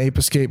seen an Ape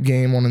Escape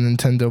game on a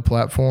Nintendo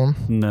platform?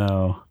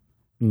 No.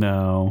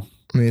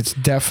 I mean, it's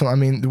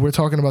definitely... we're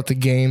talking about the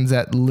game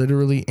that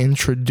literally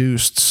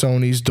introduced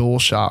Sony's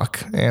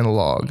DualShock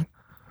analog.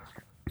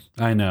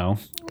 I know.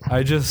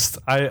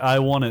 I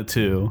want it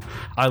too.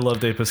 I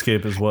loved Ape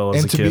Escape as well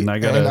as a kid, and I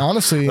got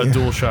honestly, a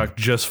DualShock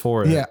just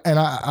for it. Yeah, and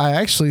I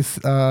actually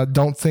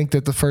don't think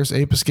that the first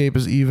Ape Escape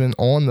is even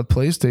on the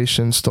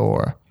PlayStation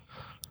Store.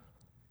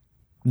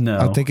 No,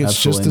 I think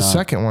it's just the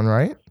second one,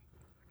 right?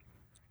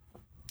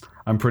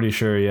 I'm pretty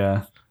sure,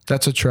 yeah.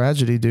 That's a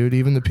tragedy, dude.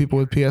 Even the people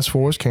with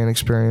PS4s can't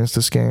experience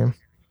this game.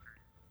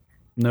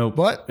 Nope.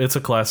 But it's a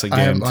classic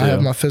game, too. I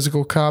have my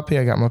physical copy.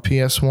 I got my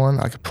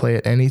PS1. I could play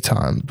it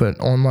anytime. But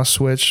on my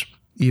Switch,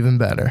 even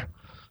better.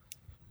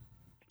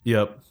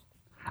 Yep.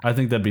 I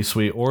think that'd be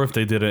sweet. Or if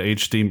they did an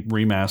HD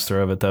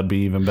remaster of it, that'd be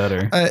even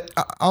better.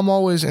 I'm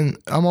always going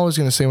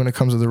to say when it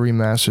comes to the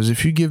remasters,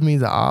 if you give me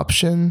the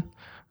option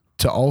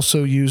to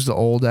also use the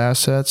old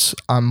assets,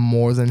 I'm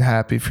more than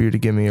happy for you to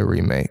give me a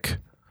remake.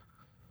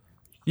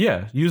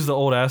 Yeah, use the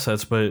old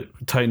assets, but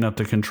tighten up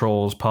the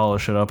controls,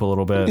 polish it up a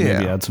little bit,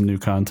 maybe add some new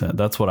content.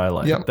 That's what I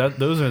like. Yep.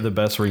 Those are the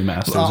best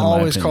remasters. I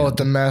always call it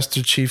the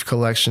Master Chief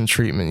Collection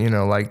treatment. You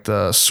know, like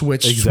the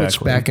switch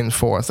back and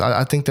forth.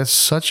 I think that's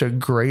such a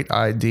great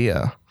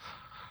idea.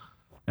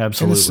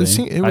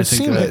 Absolutely, it would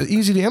seem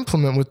easy to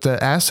implement with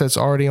the assets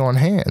already on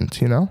hand.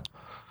 You know,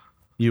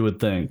 you would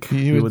think.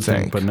 You would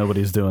think, but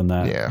nobody's doing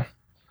that. Yeah.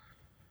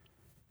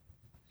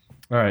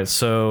 All right,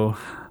 so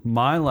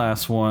my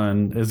last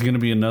one is going to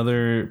be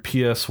another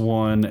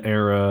PS1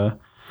 era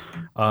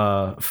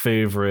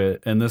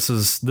favorite, and this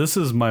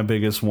is my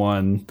biggest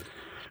one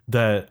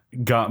that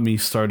got me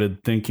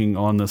started thinking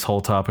on this whole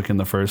topic in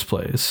the first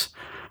place.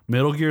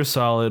 Metal Gear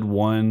Solid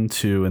 1,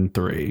 2, and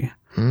 3.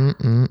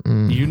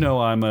 You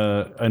know I'm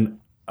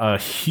a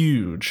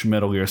huge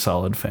Metal Gear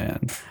Solid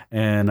fan,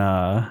 and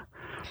I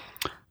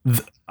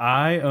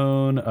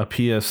own a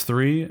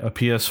PS3, a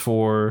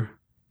PS4,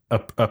 a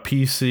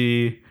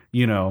PC.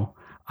 You know,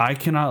 I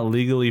cannot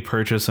legally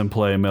purchase and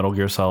play Metal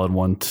Gear Solid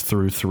 1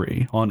 through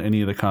 3 on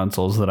any of the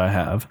consoles that I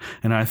have,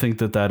 and I think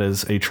that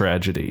is a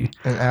tragedy.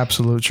 An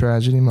absolute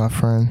tragedy, my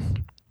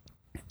friend.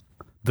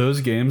 Those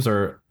games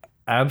are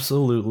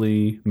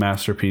absolutely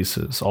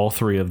masterpieces, all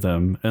three of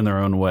them in their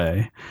own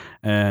way,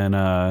 and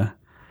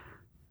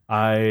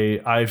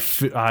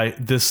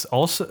this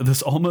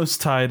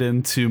almost tied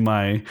into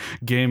my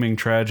gaming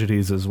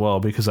tragedies as well,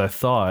 because I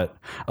thought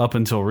up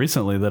until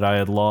recently that I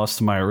had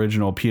lost my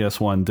original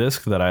PS1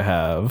 disc that I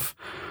have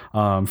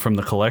from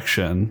the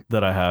collection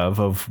that I have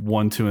of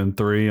 1, 2, and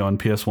 3 on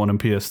PS1 and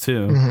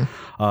PS2.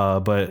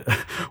 But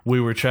we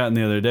were chatting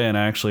the other day, and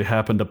I actually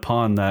happened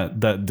upon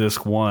that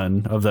disc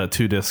 1 of that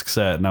 2-disc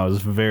set, and I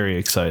was very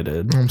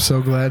excited. I'm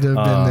so glad to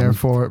have been there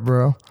for it,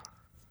 bro.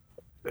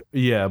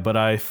 Yeah, but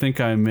I think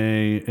I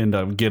may end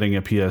up getting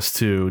a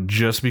PS2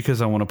 just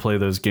because I want to play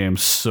those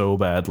games so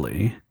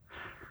badly.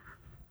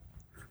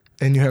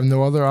 And you have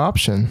no other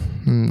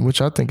option,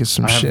 which I think is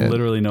some shit. I have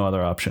literally no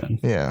other option.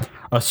 Yeah.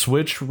 A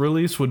Switch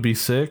release would be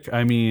sick.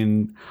 I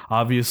mean,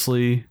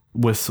 obviously,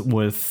 with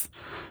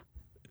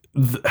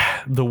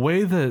the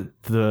way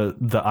that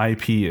the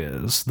IP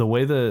is, the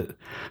way that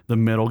the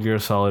Metal Gear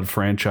Solid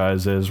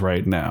franchise is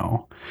right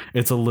now,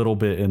 it's a little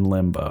bit in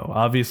limbo.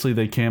 Obviously,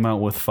 they came out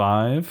with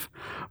 5,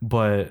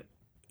 but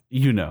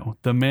you know,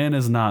 the man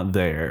is not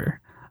there.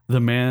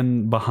 The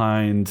man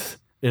behind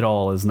it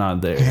all is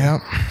not there. Yeah.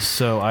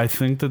 So I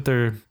think that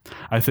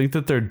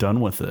they're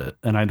done with it,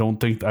 and I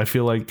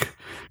feel like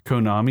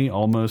Konami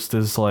almost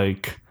is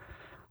like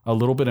a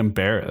little bit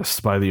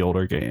embarrassed by the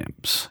older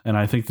games, and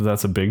I think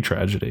that's a big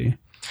tragedy.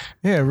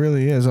 Yeah, it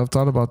really is. I've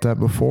thought about that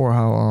before,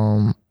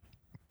 how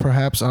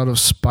perhaps out of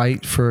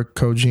spite for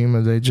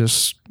Kojima, they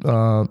just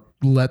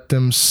let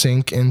them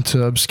sink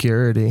into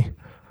obscurity.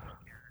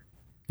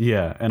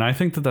 Yeah, and I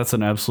think that's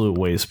an absolute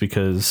waste,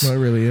 because it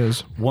really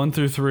is. 1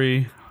 through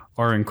 3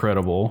 are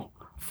incredible.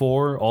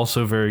 4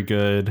 also very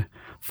good.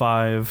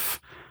 5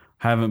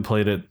 haven't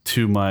played it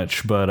too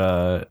much,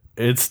 but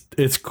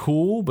it's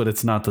cool, but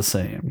it's not the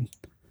same.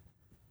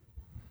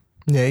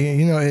 Yeah,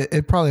 you know,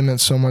 it probably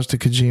meant so much to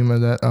Kojima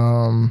that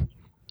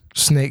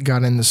Snake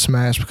got into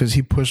Smash, because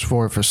he pushed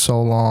for it for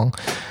so long.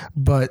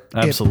 But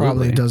Absolutely. It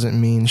probably doesn't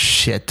mean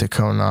shit to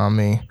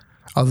Konami,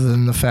 other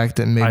than the fact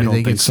that maybe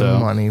they get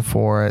some money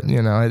for it.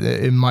 You know,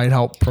 it might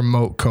help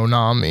promote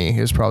Konami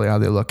is probably how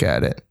they look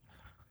at it.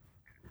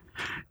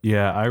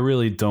 Yeah, I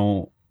really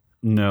don't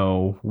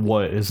know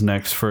what is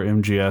next for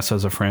MGS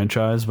as a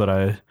franchise, but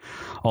I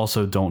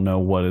also don't know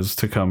what is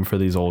to come for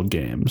these old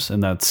games,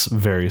 and that's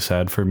very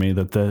sad for me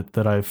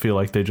that I feel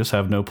like they just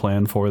have no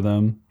plan for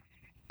them.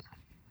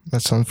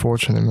 That's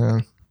unfortunate,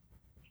 man.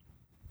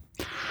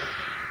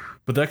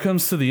 But that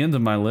comes to the end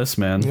of my list,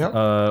 man.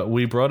 Yep.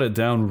 We brought it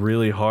down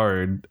really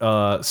hard,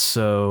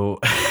 so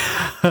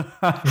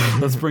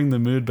let's bring the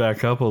mood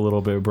back up a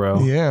little bit,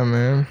 bro. Yeah,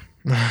 man.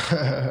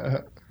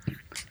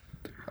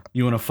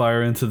 You want to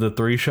fire into the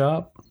 3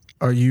 shop?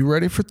 Are you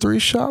ready for 3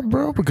 shop,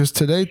 bro? Because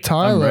today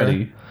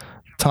Tyler's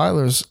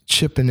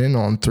chipping in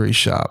on 3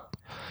 shop.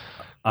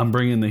 I'm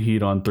bringing the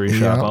heat on 3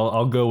 shop. Yep.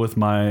 I'll go with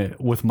my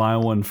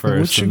one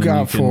first. What you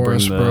got for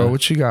us, bro?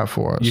 What you got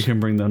for us? You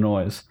can bring the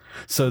noise.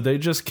 So they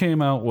just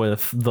came out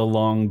with The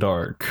Long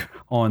Dark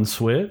on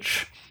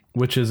Switch,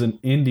 which is an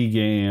indie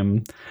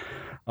game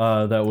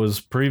that was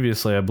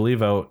previously, I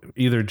believe, out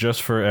either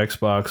just for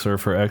Xbox or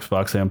for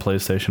Xbox and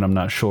PlayStation. I'm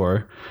not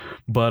sure.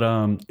 But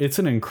it's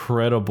an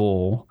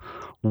incredible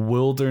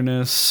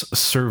wilderness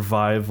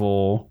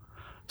survival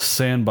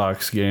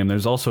sandbox game.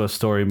 There's also a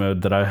story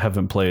mode that I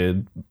haven't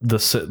played. The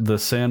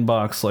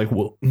sandbox, like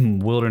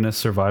wilderness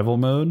survival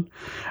mode,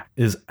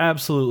 is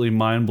absolutely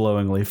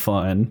mind-blowingly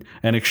fun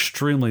and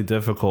extremely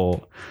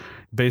difficult.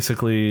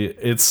 Basically,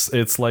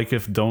 it's like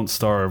if Don't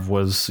Starve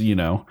was, you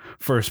know,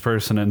 first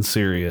person and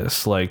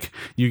serious. Like,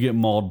 you get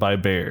mauled by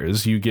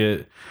bears, you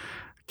get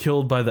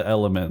killed by the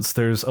elements,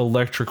 there's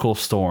electrical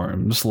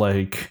storms,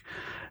 like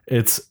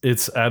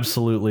It's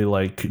absolutely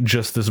like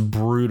just this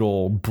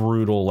brutal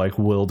like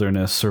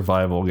wilderness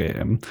survival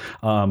game.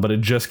 But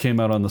it just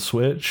came out on the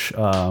Switch.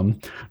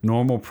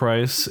 Normal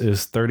price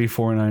is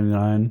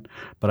 $34.99,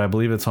 but I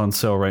believe it's on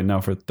sale right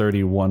now for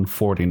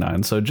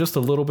 $31.49. So just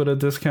a little bit of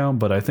discount,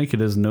 but I think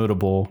it is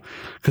notable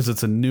because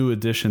it's a new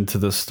addition to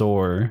the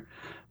store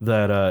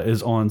that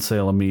is on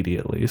sale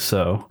immediately.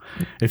 So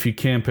if you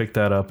can pick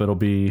that up, it'll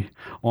be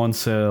on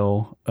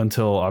sale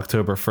until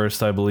October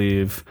 1st, I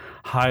believe.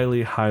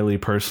 Highly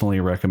personally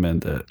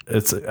recommend it.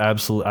 It's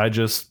absolute. I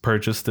just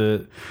purchased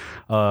it,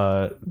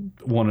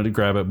 wanted to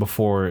grab it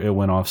before it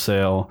went off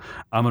sale.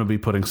 I'm going to be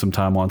putting some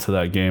time onto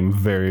that game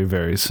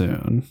very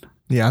soon.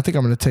 Yeah, I think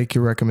I'm going to take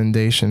your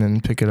recommendation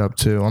and pick it up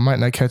too. I might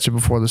not catch it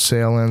before the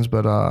sale ends,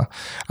 but I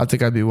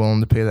think I'd be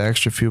willing to pay the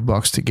extra few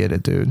bucks to get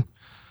it, dude.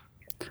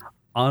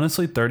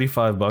 Honestly,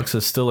 $35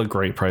 is still a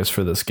great price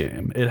for this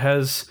game. It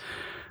has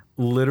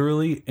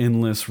literally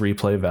endless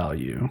replay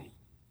value.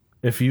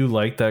 If you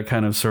like that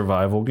kind of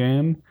survival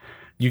game,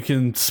 you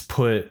can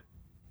put,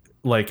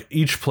 like,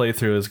 each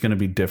playthrough is going to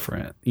be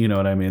different. You know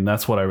what I mean?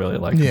 That's what I really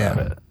like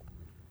about it.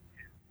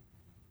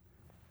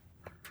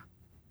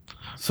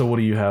 So what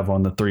do you have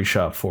on the 3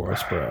 shop for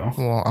us, bro?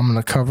 Well, I'm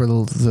going to cover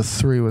the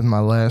 3 with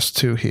my last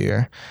 2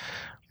 here.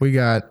 We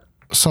got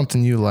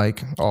something you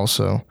like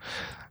also.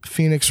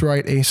 Phoenix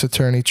Wright Ace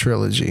Attorney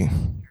Trilogy.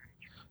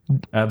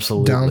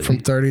 Absolutely. Down from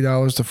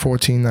 $30 to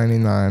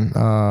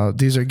 $14.99.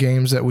 These are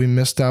games that we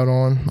missed out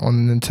on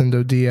the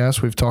Nintendo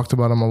DS. We've talked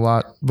about them a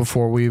lot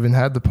before we even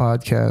had the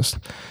podcast.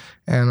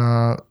 And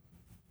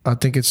I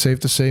think it's safe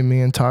to say me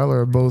and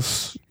Tyler are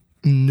both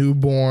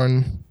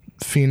newborn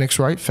Phoenix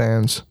Wright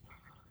fans.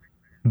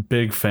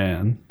 Big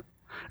fan.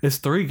 It's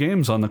 3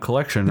 games on the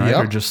collection, right?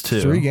 Yep. Or just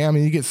 2? 3 games. I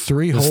mean, you get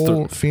 3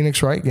 whole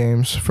Phoenix Wright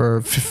games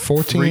for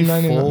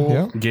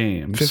 $14.99. Yep.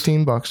 Games.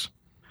 $15.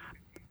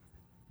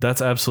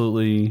 That's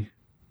absolutely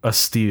a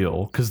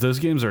steal because those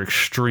games are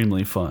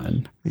extremely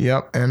fun.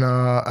 Yep. And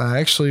I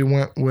actually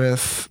went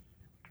with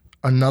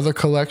another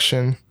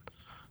collection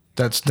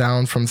that's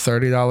down from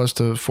 $30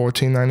 to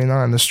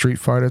 $14.99, the Street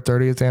Fighter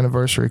 30th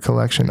Anniversary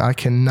Collection. I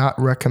cannot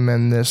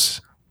recommend this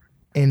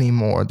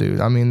anymore, dude.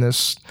 I mean,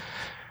 this...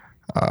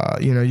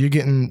 you're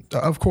getting,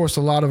 of course,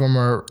 a lot of them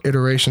are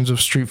iterations of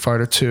Street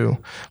Fighter 2,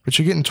 but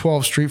you're getting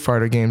 12 Street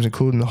Fighter games,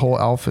 including the whole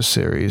Alpha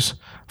series.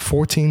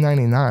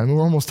 $14.99.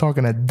 We're almost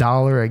talking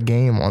 $1 a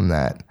game on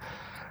that.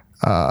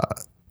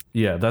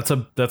 Yeah, that's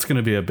going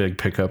to be a big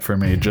pickup for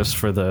me just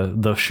for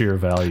the sheer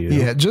value.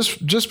 Yeah,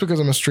 just because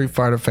I'm a Street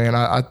Fighter fan,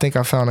 I think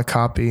I found a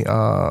copy,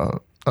 a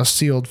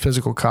sealed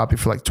physical copy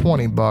for like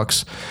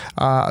 $20.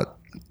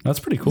 That's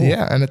pretty cool.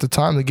 Yeah, and at the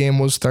time the game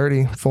was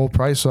 $30 full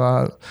price,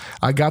 so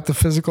I got the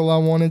physical I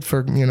wanted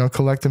for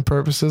collecting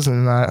purposes,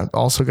 and I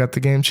also got the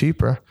game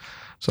cheaper,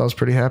 so I was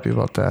pretty happy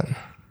about that.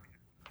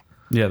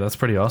 Yeah, that's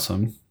pretty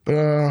awesome.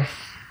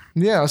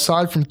 Yeah,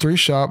 aside from 3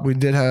 Shop, we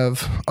did have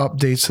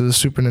updates to the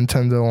Super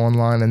Nintendo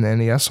Online and the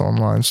NES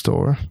Online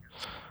store.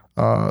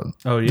 The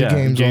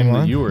game online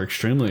that you were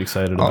extremely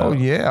excited about. Oh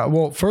yeah,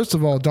 well, first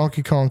of all,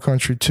 Donkey Kong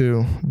Country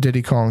 2,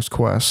 Diddy Kong's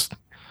Quest.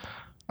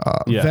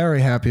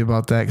 Very happy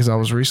about that because I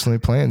was recently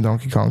playing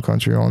Donkey Kong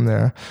Country on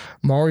there.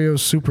 Mario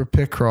Super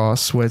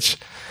Picross, which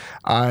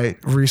I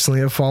recently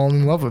have fallen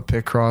in love with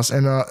Picross.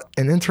 And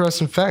an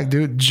interesting fact,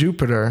 dude,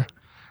 Jupiter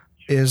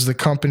is the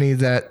company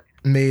that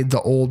made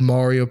the old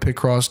Mario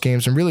Picross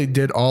games and really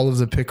did all of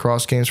the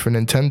Picross games for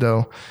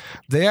Nintendo.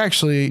 They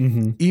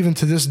actually, even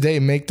to this day,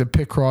 make the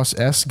Picross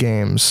S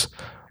games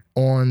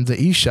on the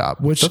eShop,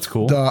 which that's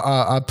cool.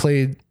 I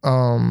played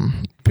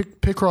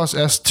Picross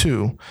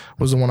S2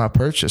 was the one I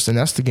purchased, and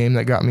that's the game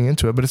that got me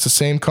into it. But it's the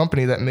same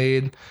company that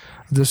made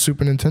the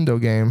Super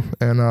Nintendo game,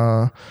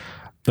 and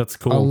that's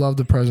cool. I love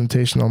the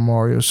presentation on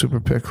Mario Super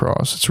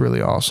Picross. It's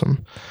really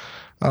awesome.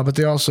 But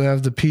they also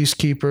have the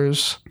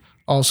Peacekeepers,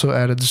 also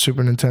added to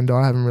Super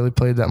Nintendo. I haven't really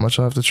played that much.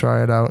 I'll have to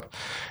try it out.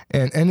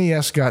 And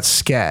NES got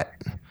Scat,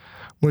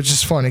 which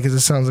is funny because it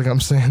sounds like I'm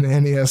saying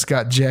the NES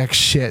got jack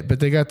shit, but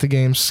they got the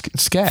game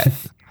Scat.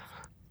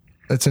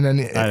 It's an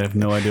NES. I have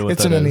no idea what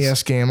it's that an is.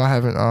 NES game. I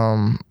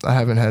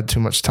haven't had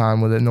too much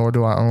time with it, nor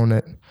do I own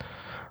it.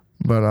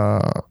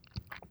 But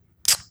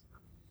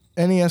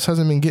NES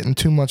hasn't been getting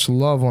too much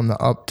love on the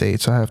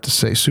updates, I have to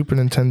say. Super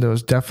Nintendo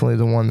is definitely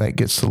the one that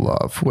gets the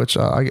love, which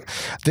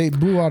they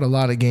blew out a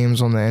lot of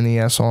games on the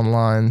NES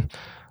Online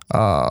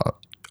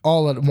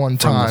all at one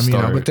time,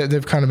 but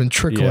they've kind of been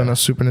trickling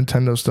us Super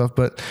Nintendo stuff,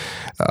 but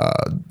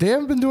they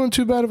haven't been doing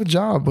too bad of a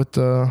job with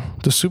the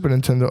Super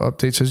Nintendo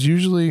updates. There's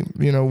usually,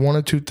 1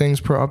 or 2 things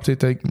per update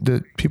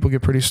that people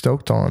get pretty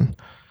stoked on.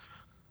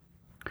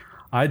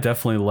 I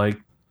definitely like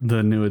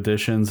the new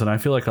additions, and I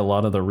feel like a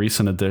lot of the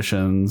recent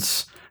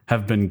additions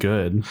have been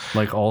good,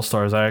 like All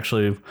Stars. I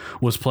actually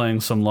was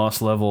playing some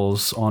Lost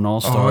Levels on All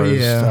Stars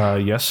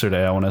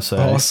yesterday, I want to say.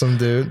 Awesome,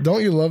 dude.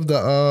 Don't you love the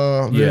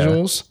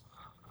visuals?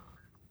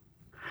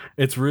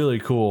 It's really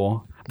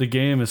cool. The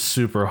game is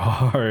super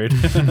hard.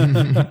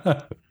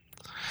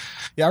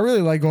 Yeah, I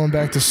really like going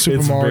back to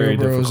Super Mario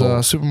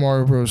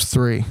Bros.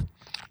 3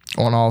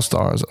 on All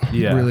Stars.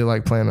 Yeah, really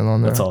like playing it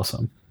on there. That's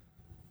awesome.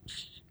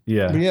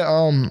 Yeah. But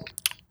yeah,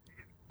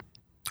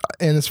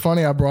 and it's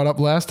funny, I brought up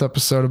last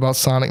episode about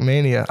Sonic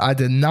Mania. I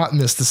did not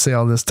miss the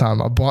sale this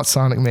time. I bought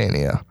Sonic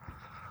Mania.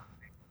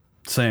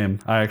 Same.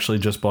 I actually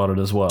just bought it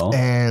as well.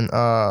 And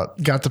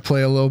got to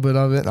play a little bit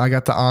of it. I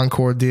got the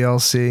Encore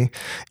DLC.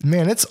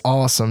 Man, it's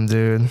awesome,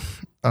 dude.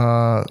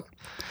 The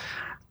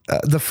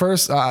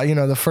first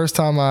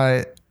time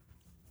I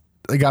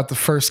got the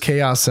first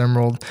Chaos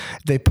Emerald,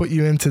 they put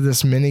you into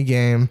this mini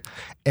game,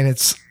 and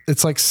it's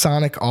like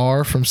Sonic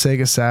R from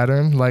Sega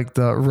Saturn, like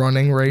the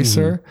running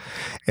racer,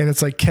 and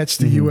it's like catch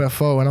the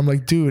UFO, and I'm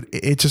like, dude,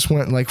 it just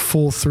went like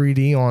full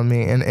 3D on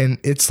me, and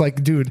it's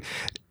like, dude,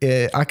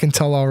 I can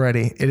tell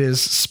already it is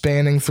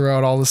spanning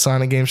throughout all the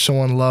Sonic games,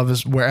 showing love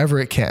is wherever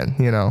it can,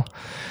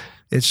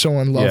 it's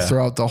showing love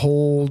throughout the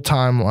whole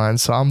timeline.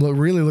 So I'm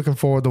really looking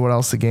forward to what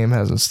else the game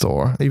has in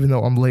store, even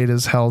though I'm late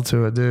as hell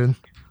to it, dude.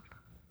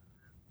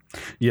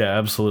 Yeah,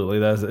 absolutely.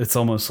 It's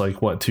almost like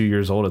 2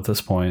 years old at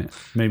this point,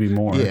 maybe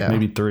more,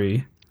 maybe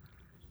 3.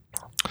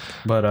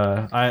 But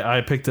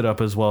I picked it up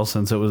as well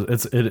since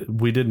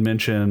we did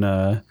mention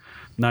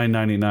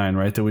 $9.99,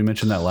 right? Did we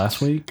mention that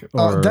last week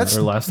or last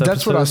episode?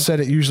 That's what I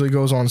said. It usually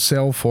goes on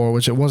sale for,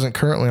 which it wasn't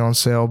currently on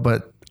sale,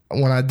 but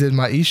when I did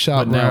my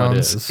eShop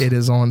rounds, it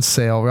is on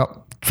sale.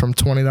 Yep, from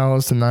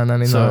 $20 to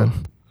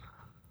 $9.99.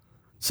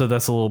 So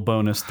that's a little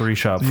bonus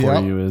 3-shop for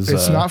you.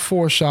 It's not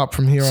 4-shop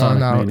from here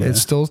Sonic on out. Mania.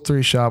 It's still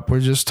 3-shop. We're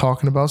just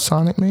talking about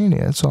Sonic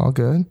Mania. It's all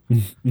good.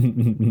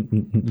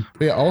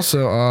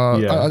 Also,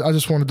 I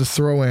just wanted to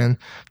throw in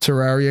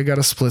Terraria got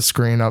a split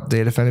screen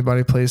update. If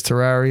anybody plays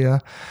Terraria,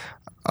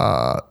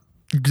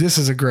 this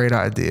is a great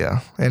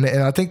idea. And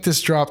I think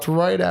this dropped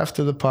right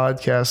after the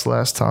podcast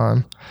last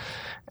time.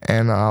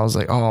 And I was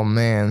like, oh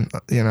man,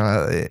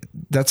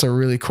 that's a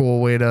really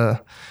cool way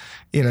to,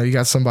 you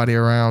got somebody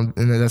around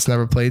and that's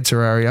never played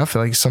Terraria. I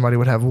feel like somebody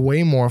would have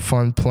way more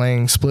fun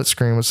playing split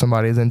screen with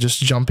somebody than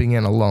just jumping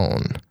in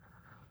alone.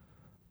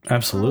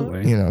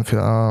 Absolutely.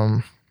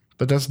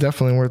 But that's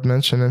definitely worth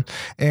mentioning.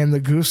 And the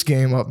Goose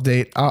Game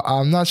update,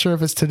 I'm not sure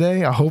if it's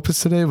today. I hope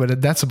it's today,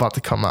 but that's about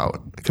to come out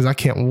because I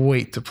can't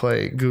wait to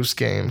play Goose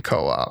Game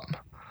co-op.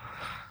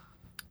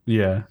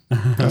 Yeah.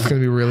 That's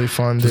going to be really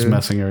fun, Just dude.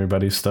 messing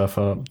everybody's stuff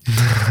up.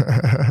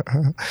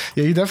 Yeah,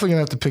 you're definitely going to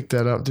have to pick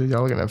that up, dude.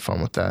 Y'all are going to have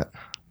fun with that.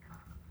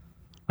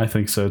 I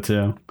think so,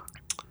 too.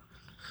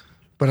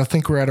 But I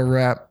think we're at a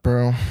wrap,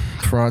 bro,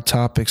 for our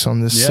topics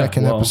on this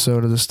second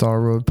episode of the Star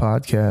Road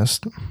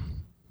podcast.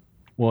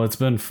 Well, it's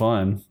been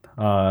fun.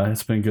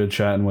 It's been good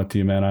chatting with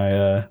you,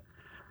 man.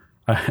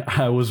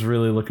 I was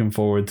really looking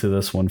forward to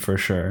this one for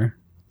sure.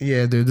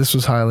 Yeah, dude, this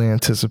was highly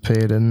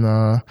anticipated, and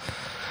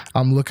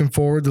I'm looking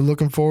forward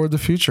to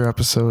future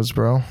episodes,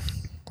 bro.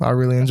 I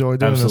really enjoyed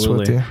doing this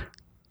with you.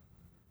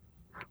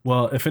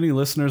 Well, if any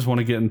listeners want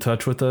to get in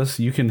touch with us,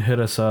 you can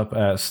hit us up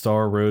at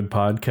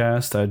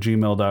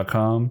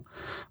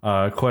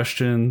starroadpodcast@gmail.com.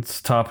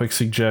 Questions, topic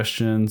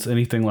suggestions,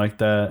 anything like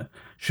that,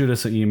 shoot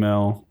us an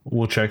email.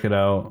 We'll check it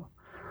out,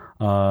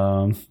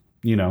 and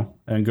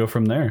go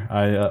from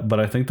there. But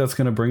I think that's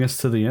going to bring us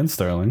to the end,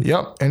 Sterling.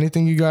 Yep.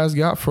 Anything you guys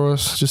got for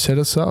us, just hit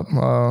us up.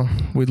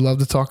 We'd love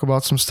to talk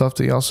about some stuff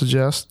that y'all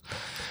suggest.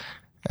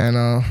 And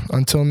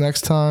until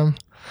next time,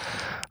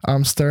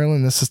 I'm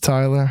Sterling. This is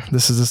Tyler.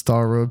 This is the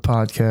Star Road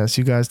Podcast.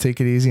 You guys take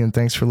it easy, and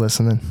thanks for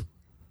listening.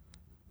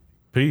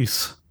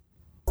 Peace.